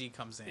 Angie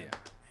comes in.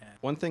 And,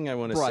 One thing I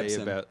want to Bribes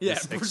say him. about yeah,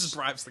 this just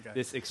bribes the guy.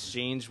 this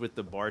exchange with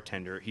the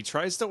bartender. He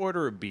tries to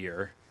order a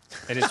beer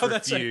and is that's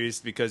right.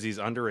 refused because he's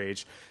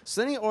underage. So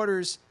then he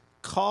orders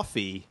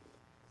coffee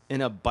in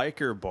a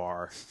biker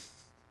bar,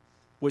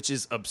 which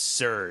is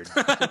absurd.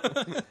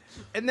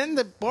 And then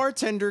the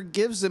bartender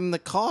gives him the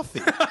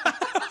coffee.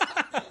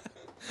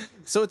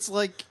 So it's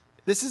like,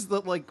 this is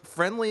the like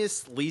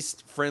friendliest,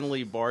 least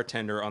friendly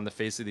bartender on the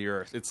face of the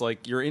earth. It's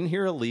like, you're in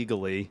here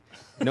illegally.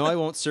 No, I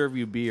won't serve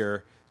you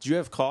beer. Do you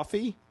have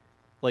coffee?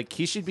 Like,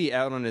 he should be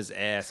out on his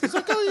ass. He's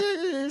like,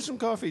 oh, yeah, here's some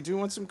coffee. Do you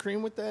want some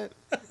cream with that?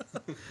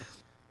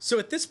 So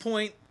at this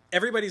point,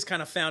 everybody's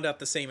kind of found out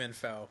the same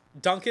info.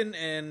 Duncan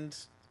and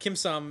Kim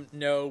Sum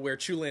know where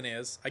Chu Lin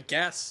is, I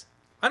guess.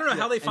 I don't know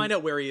how they find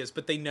out where he is,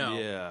 but they know.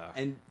 Yeah.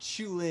 And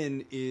Chu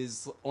Lin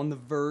is on the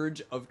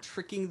verge of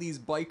tricking these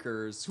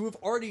bikers who have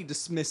already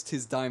dismissed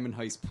his diamond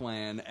heist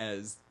plan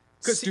as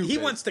Because he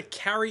stupid. wants to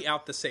carry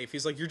out the safe.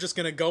 He's like, you're just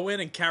going to go in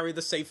and carry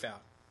the safe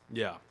out.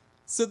 Yeah.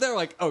 So they're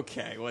like,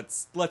 okay,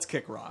 let's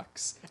kick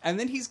rocks. And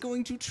then he's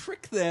going to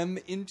trick them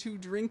into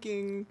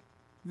drinking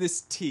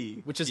this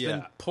tea. Which has been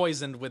Yeah.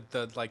 poisoned with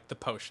the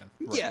potion.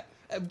 Yeah,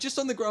 just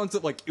on the grounds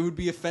that, like, it would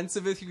be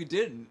offensive if you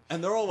didn't.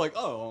 And they're all like,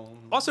 oh.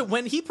 Also,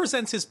 when he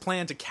presents his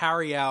plan to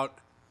carry out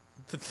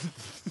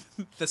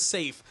the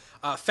safe,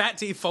 Fat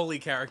Dave Foley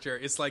character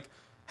is like,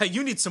 hey,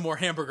 you need some more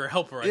hamburger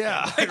helper.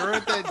 Yeah, I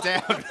wrote that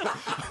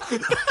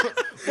down.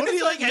 What do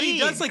you like? And he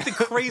does like the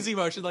crazy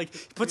motion, like he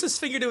puts his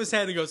finger to his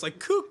head and goes like,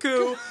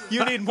 "Cuckoo,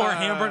 you need more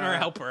hamburger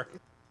helper."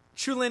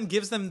 Chu Lin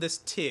gives them this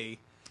tea,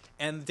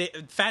 and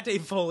Fat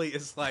Dave Foley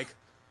is like,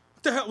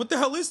 What the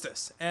hell is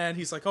this?" And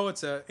he's like, "Oh,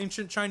 it's an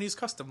ancient Chinese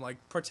custom, like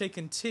partake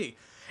in tea."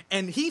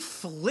 And he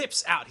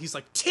flips out. He's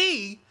like,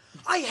 "Tea?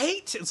 I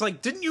hate tea." It's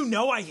like, "Didn't you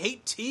know I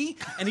hate tea?"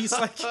 And he's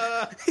like,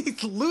 he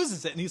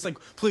loses it, and he's like,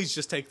 "Please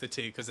just take the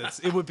tea because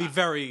it would be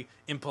very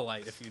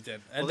impolite if you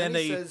did." And Well, then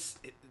he says,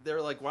 they're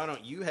like, why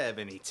don't you have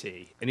any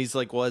tea? And he's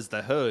like, well, as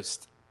the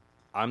host,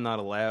 I'm not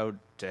allowed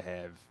to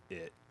have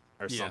it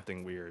or Yeah.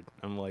 something weird.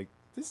 I'm like,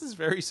 this is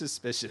very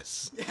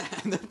suspicious. Yeah,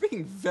 and they're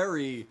being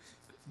very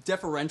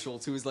deferential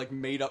to his, like,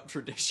 made-up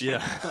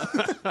tradition.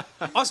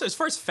 Also, as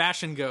far as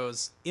fashion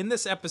goes, in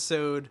this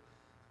episode,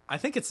 I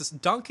think it's this,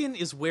 Duncan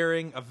is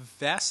wearing a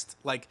vest,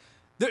 like,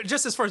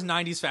 just as far as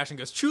 90s fashion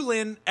goes. Chu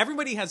Lin,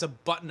 everybody has a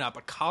button-up,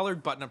 a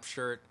collared button-up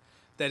shirt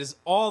that is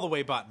all the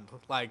way buttoned,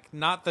 like,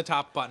 not the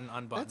top button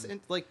unbuttoned.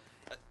 That's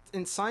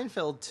in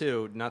Seinfeld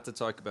too, not to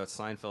talk about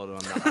Seinfeld on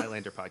the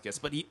Highlander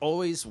podcast, but he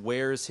always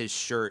wears his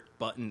shirt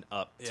buttoned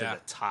up to Yeah.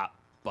 the top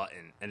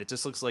button, and it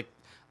just looks like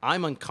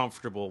I'm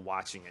uncomfortable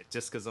watching it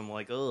just because I'm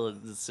like, oh,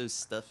 it's so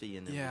stuffy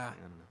and everything. Yeah. I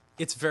don't know.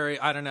 It's very,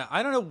 I don't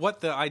know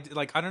what I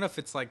don't know if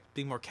it's, like,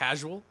 being more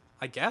casual,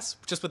 I guess,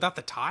 just without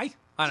the tie.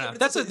 I don't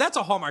know. That's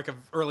a hallmark of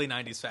early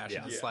 90s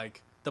fashion. Yeah. It's Yeah.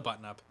 like the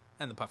button-up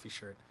and the puffy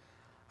shirt.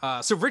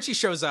 So Richie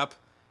shows up,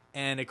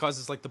 and it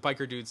causes like the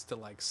biker dudes to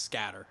like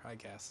scatter, I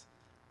guess.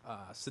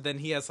 So then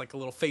he has like a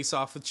little face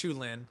off with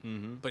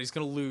Chu-Lin, but he's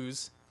gonna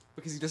lose.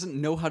 Because he doesn't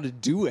know how to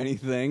do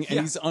anything, and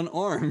Yeah. he's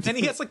unarmed. And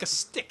he has like a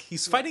stick.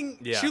 He's fighting.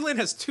 Yeah. Chu-Lin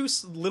has two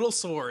little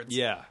swords.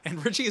 Yeah.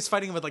 And Richie is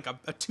fighting him with like a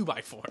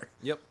 2x4.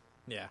 Yep.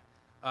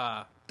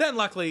 Yeah. Then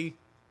luckily,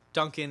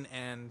 Duncan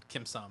and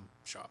Kim Sum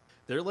show up.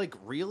 They're like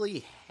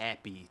really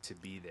happy to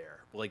be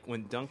there. Like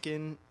when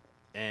Duncan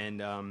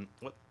and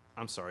what?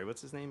 I'm sorry,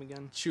 what's his name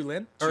again?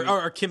 Chu-Lin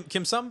or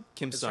Kim Sum.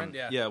 Kim His Sum.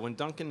 friend, Yeah, when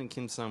Duncan and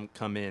Kim Sum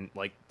come in,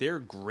 like they're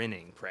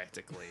grinning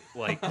practically.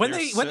 Like When they're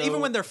even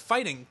when they're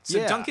fighting, so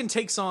Yeah. Duncan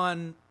takes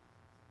on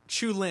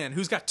Chu-Lin,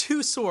 who's got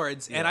two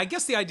swords, and I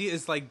guess the idea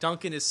is like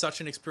Duncan is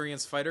such an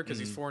experienced fighter because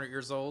he's 400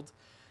 years old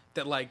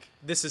that like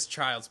this is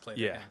child's play.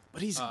 to Yeah, him.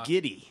 but he's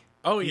giddy.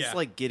 oh, he's yeah.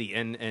 like giddy,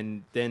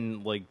 and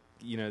then like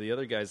the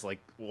other guy's like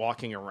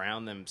walking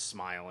around them,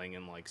 smiling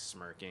and like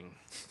smirking.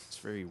 It's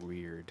very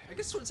weird. I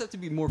guess swords have to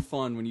be more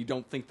fun when you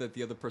don't think that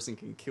the other person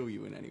can kill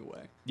you in any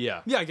way.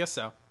 Yeah. Yeah, I guess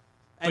so.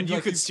 But And you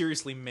like could you-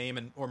 seriously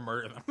maim or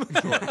murder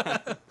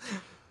them.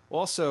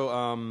 Also,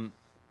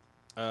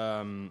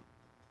 I'm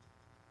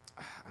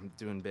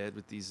doing bad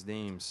with these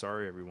names.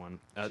 Sorry, everyone.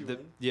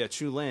 Chu-Lin?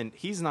 Chu-Lin.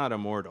 He's not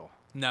immortal,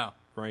 No,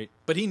 right?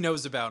 but he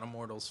knows about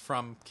immortals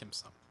from Kim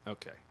Sum.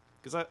 Okay.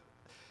 Because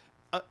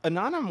a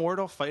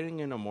non-immortal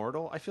fighting an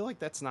immortal, I feel like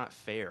that's not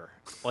fair.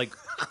 Like,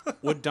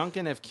 would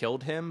Duncan have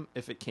killed him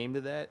if it came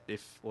to that?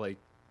 If like,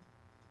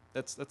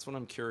 that's what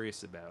I'm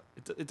curious about.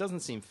 It doesn't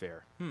seem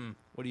fair.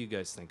 What do you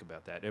guys think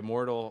about that?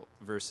 Immortal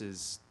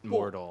versus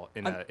mortal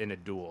in a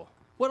duel,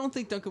 Well, I don't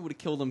think Duncan would have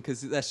killed him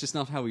because that's just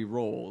not how he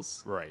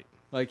rolls. right?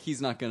 Like,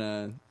 he's not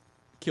gonna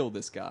kill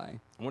this guy.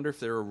 I wonder if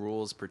there are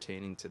rules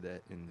pertaining to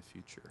that in the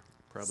future.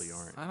 Probably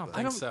aren't. I don't but-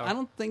 think so. I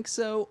don't think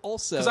so.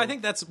 Also, Because I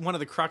think that's one of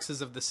the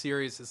cruxes of the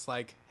series is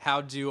like, how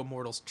do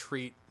immortals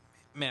treat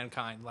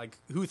mankind? Like,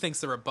 who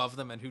thinks they're above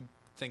them and who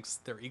thinks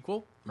they're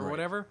equal or Right.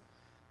 whatever?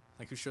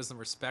 Like, who shows them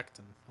respect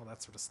and all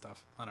that sort of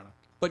stuff. I don't know.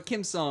 But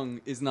Kim Sung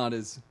is not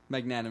as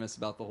magnanimous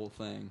about the whole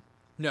thing.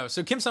 No,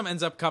 so Kim Sum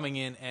ends up coming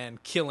in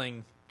and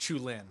killing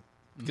Chu-Lin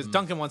because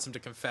Duncan wants him to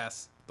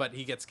confess, but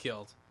he gets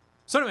killed.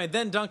 So anyway,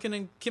 then Duncan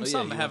and Kim Oh, yeah,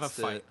 Sum he have a wants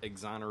to fight.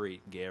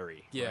 exonerate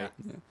Gary. Yeah. right?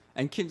 Yeah.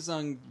 And Kim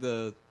Sung,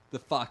 the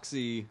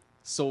foxy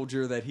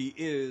soldier that he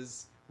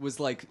is, was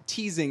like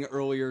teasing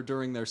earlier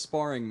during their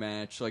sparring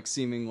match, like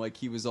seeming like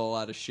he was all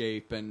out of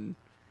shape and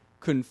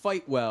couldn't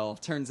fight well.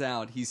 Turns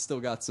out he's still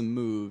got some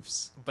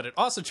moves. But it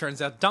also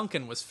turns out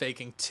Duncan was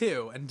faking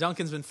too, and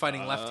Duncan's been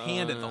fighting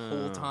left-handed the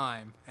whole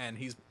time, and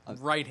he's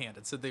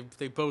right-handed. So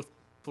they both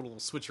put a little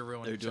switcheroo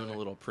in They're each doing other. a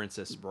little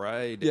Princess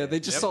Bride. Yeah, they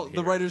just saw the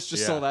here. writers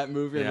just saw Yeah. that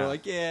movie and Yeah. they're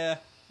like, yeah,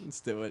 let's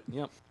do it.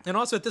 Yep. And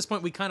also at this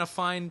point, we kind of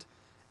find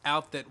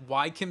out that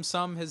why Kim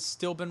Sum has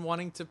still been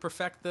wanting to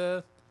perfect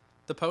the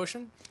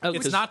potion. Oh,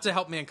 It's 'cause not to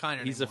help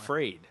mankind anymore. He's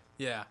afraid.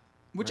 Yeah.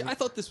 Which I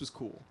thought this was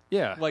cool.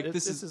 Yeah. Like,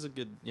 this this is a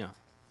good. Yeah.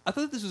 I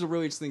thought this was a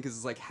really interesting because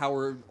it's like, how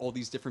are all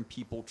these different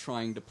people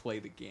trying to play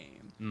the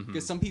game?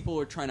 Because some people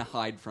are trying to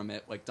hide from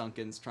it, like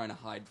Duncan's trying to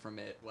hide from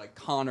it. Like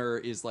Connor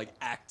is like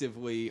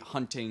actively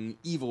hunting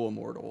evil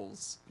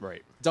immortals.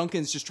 Right.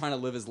 Duncan's just trying to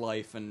live his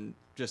life and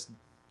just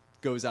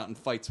goes out and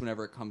fights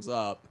whenever it comes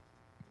up.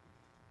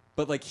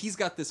 But like he's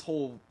got this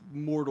whole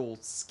mortal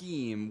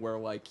scheme where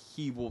like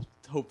he will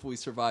hopefully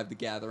survive the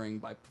gathering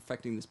by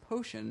perfecting this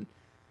potion.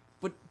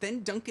 But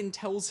then Duncan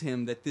tells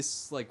him that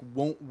this like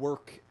won't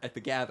work at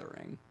the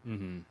gathering.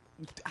 Mm-hmm.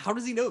 How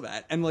does he know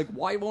that? And like,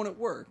 why won't it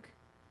work?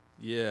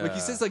 Yeah. Like he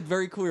says like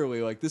very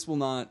clearly, like this will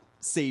not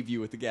save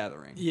you at the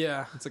gathering.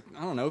 Yeah. It's like,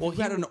 I don't know. If Well,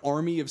 you had he- an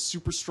army of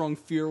super strong,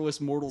 fearless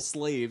mortal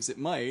slaves, it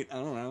might. I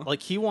don't know.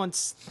 Like he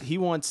wants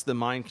the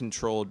mind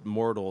controlled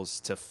mortals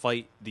to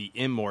fight the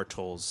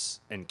immortals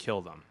and kill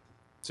them,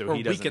 so Or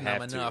he doesn't weaken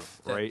them have enough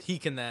to, that right? he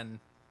can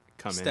then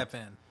Come step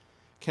in.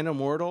 Can a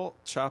mortal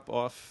chop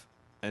off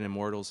an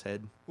immortal's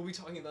head? We'll be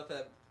talking about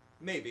that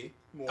maybe.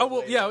 More Oh, well,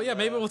 later, yeah,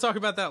 maybe we'll talk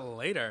about that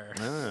later.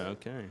 Ah,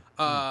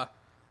 okay.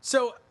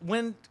 So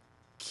when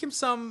Kim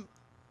Sum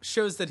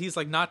shows that he's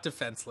like not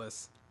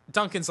defenseless,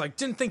 Duncan's like,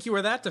 didn't think you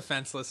were that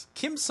defenseless.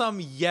 Kim Sum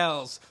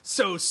yells,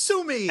 "So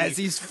sue me!" As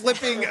he's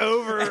flipping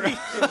over.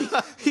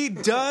 he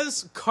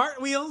does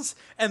cartwheels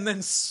and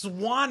then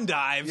swan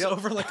dives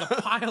over like a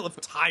pile of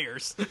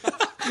tires.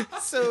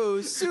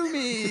 So sue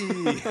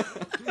me.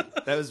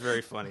 That was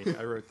very funny.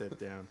 I wrote that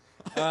down.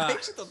 I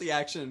actually thought the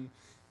action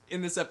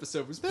in this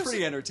episode was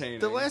pretty entertaining.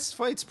 The last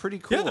fight's pretty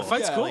cool. Yeah, the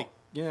fight's Yeah, cool. like-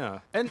 Yeah,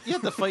 and yeah,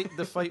 the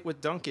fight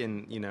with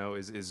Duncan,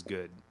 is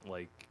good.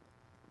 Like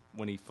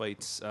when he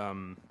fights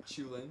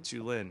Chu-Lin.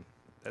 Chu-Lin,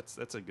 that's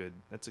a good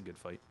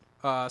fight.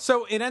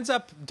 So it ends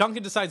up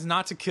Duncan decides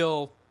not to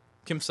kill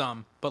Kim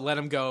Sum, but let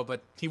him go.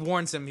 But he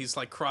warns him he's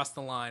like crossed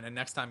the line, and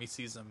next time he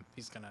sees him,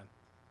 he's gonna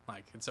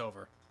like it's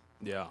over.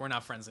 Yeah, We're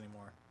not friends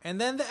anymore. And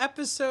then the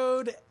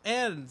episode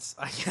ends,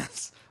 I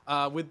guess,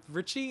 with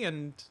Richie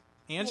and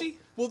Angie.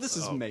 Well, this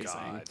is Oh, amazing.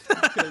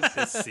 God.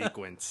 This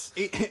sequence.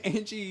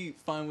 Angie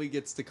finally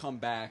gets to come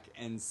back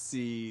and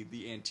see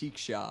the antique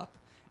shop,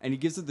 and he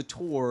gives her the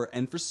tour,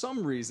 and for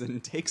some reason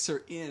takes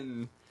her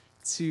in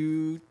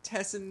to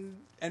Tess and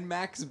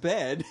Mac's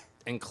bed.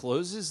 And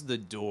closes the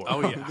door.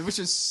 Oh, yeah. Which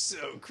is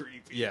so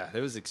creepy. Yeah,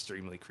 it was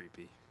extremely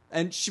creepy.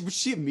 And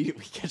she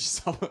immediately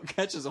catches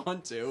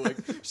on to. Like,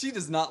 she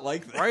does not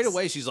like this. Right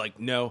away, she's like,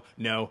 no.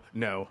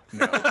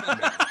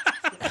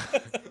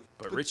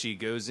 But Richie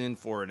goes in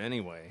for it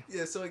anyway.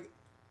 Yeah, so, like,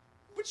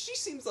 but she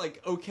seems,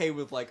 like, okay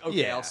with, like,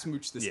 okay, Yeah. I'll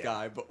smooch this Yeah.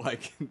 guy, but,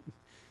 like,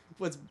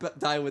 let's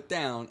dial it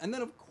down. And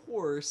then, of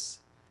course,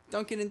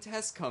 Duncan and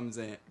Tess come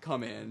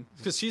in.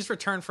 Because she's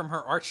returned from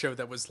her art show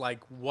that was like,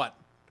 what,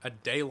 a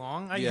day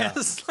long, I Yeah.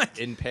 guess? Like,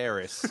 In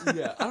Paris.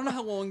 Yeah, I don't know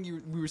how long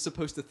we were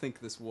supposed to think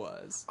this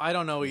was. I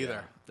don't know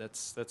either. Yeah,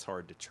 that's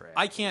hard to track.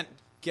 I can't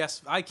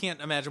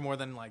imagine more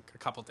than like a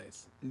couple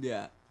days.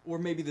 Yeah. Or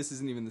maybe this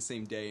isn't even the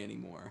same day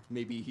anymore.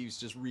 Maybe he's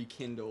just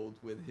rekindled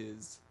with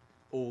his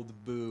old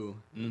boo,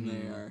 and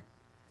they are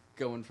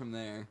going from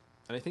there.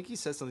 And I think he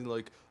says something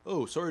like,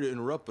 oh, sorry to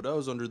interrupt, but I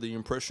was under the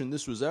impression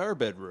this was our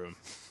bedroom.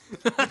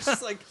 It's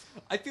just like,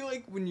 I feel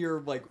like when your,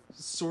 like,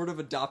 sort of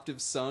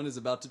adoptive son is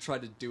about to try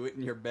to do it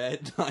in your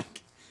bed,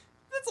 like,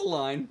 that's a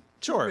line.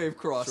 Sure. May have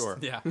crossed. Sure.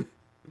 Yeah.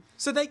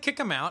 So they kick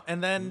him out,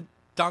 and then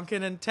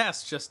Duncan and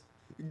Tess just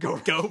go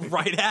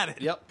right at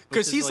it. Yep. Because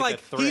Which is he's like like,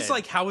 a thread. he's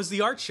like, how was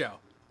the art show?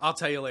 I'll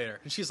tell you later.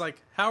 And she's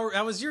like,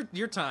 how was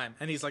your time?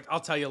 And he's like, I'll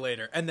tell you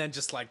later. And then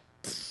just like,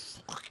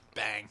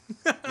 bang.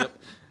 Yep.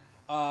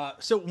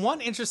 So one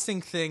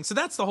interesting thing. So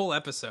that's the whole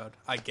episode,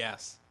 I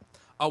guess.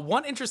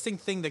 One interesting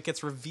thing that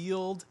gets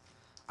revealed.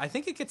 I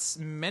think it gets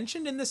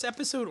mentioned in this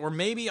episode, or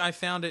maybe I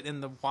found it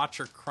in the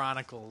Watcher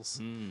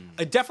Chronicles.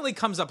 It definitely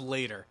comes up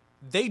later.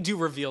 They do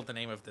reveal the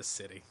name of this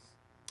city.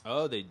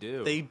 Oh, they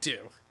do. They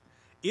do.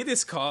 It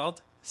is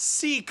called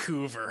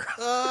Seacouver.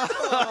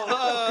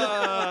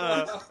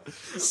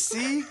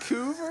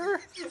 Seacouver?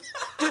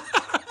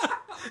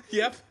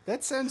 Yep.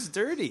 That sounds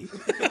dirty.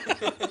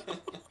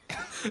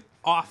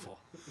 Awful.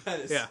 That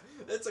is, Yeah.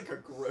 That's like a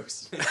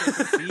gross name.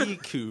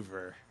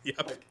 Seacouver.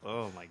 Yep.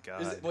 Oh my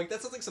god. Is it, like,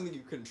 that sounds like something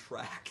you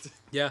contract.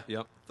 Yeah.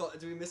 Yep.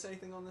 Did we miss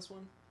anything on this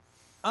one?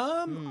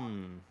 I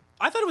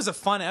thought it was a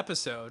fun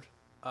episode.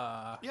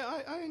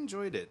 Yeah, I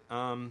enjoyed it.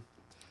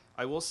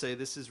 I will say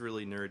this is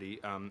really nerdy.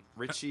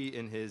 Richie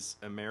in his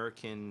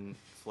American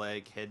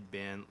flag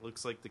headband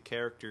looks like the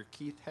character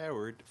Keith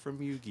Howard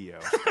from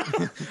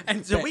Yu-Gi-Oh.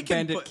 And so we can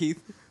Bandit put,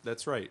 Keith.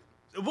 That's right.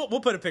 we'll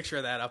put a picture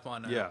of that up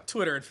on Yeah.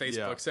 Twitter and Facebook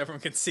Yeah. so everyone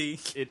can see.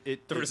 It The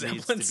needs to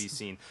resemblance. be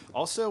seen.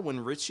 Also, when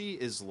Richie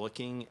is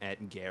looking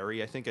at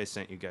Gary, I think I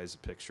sent you guys a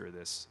picture of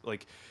this.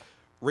 Like,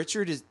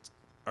 Richie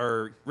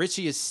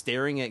is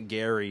staring at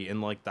Gary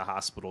in like the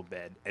hospital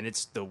bed, and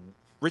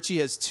Richie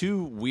has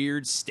two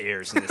weird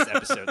stares in this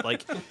episode.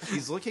 Like,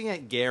 he's looking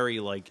at Gary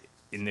like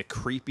in the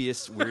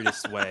creepiest,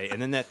 weirdest way,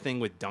 and then that thing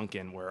with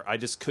Duncan where I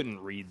just couldn't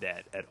read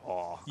that at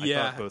all. I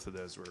Yeah. thought both of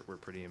those were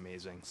pretty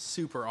amazing.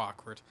 Super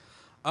awkward.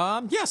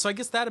 Yeah, so I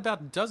guess that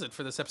about does it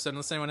for this episode,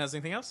 unless anyone has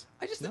anything else.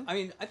 I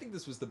think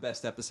this was the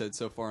best episode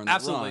so far in the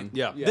Absolutely. run.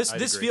 Yeah. This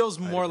I'd agree. feels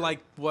I'd more agree. like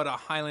what a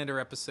Highlander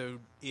episode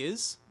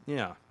is,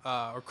 Yeah.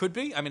 or could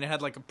be. I mean, it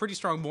had like a pretty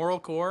strong moral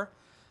core.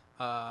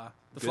 The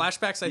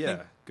flashbacks, I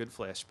think, good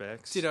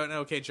flashbacks. did an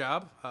okay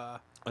job.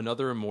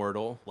 Another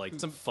immortal, like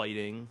Some-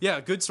 fighting.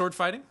 Yeah, good sword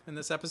fighting in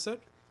this episode.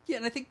 Yeah,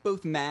 and I think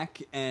both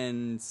Mac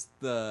and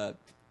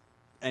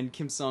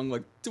Kim Sung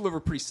like deliver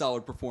pretty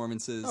solid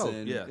performances Oh,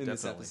 in yeah, this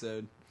definitely.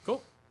 episode.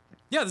 Cool.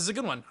 Yeah, this is a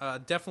good one.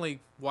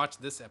 Definitely watch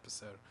this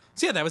episode.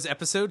 So yeah, that was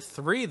episode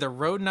 3, The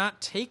Road Not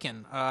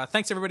Taken.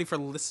 Thanks everybody for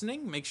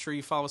listening. Make sure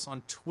you follow us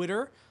on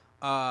Twitter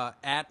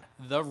at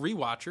The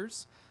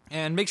Rewatchers.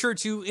 And make sure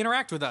to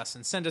interact with us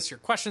and send us your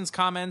questions,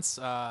 comments,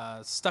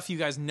 stuff you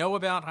guys know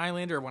about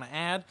Highlander or want to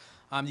add.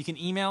 You can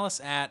email us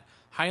at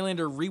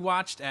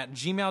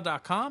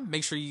highlanderrewatched@gmail.com.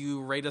 Make sure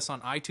you rate us on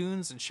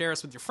iTunes and share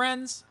us with your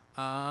friends.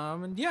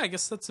 And yeah, I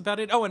guess that's about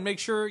it. Oh, and make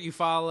sure you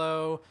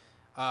follow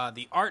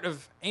The Art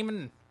of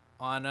Eamon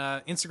on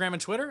Instagram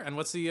and Twitter. And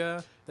what's the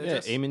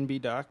address? Eamon B.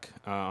 Doc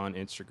on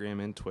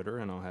Instagram and Twitter,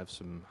 and I'll have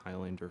some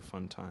Highlander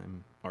fun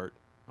time art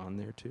on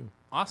there too.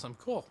 Awesome,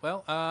 cool.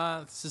 Well,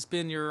 this has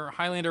been your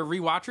Highlander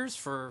Rewatchers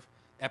for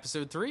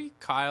episode 3.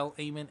 Kyle,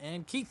 Eamon,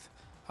 and Keith.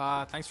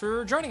 Thanks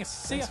for joining us.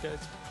 See ya.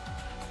 Thanks,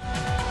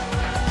 guys.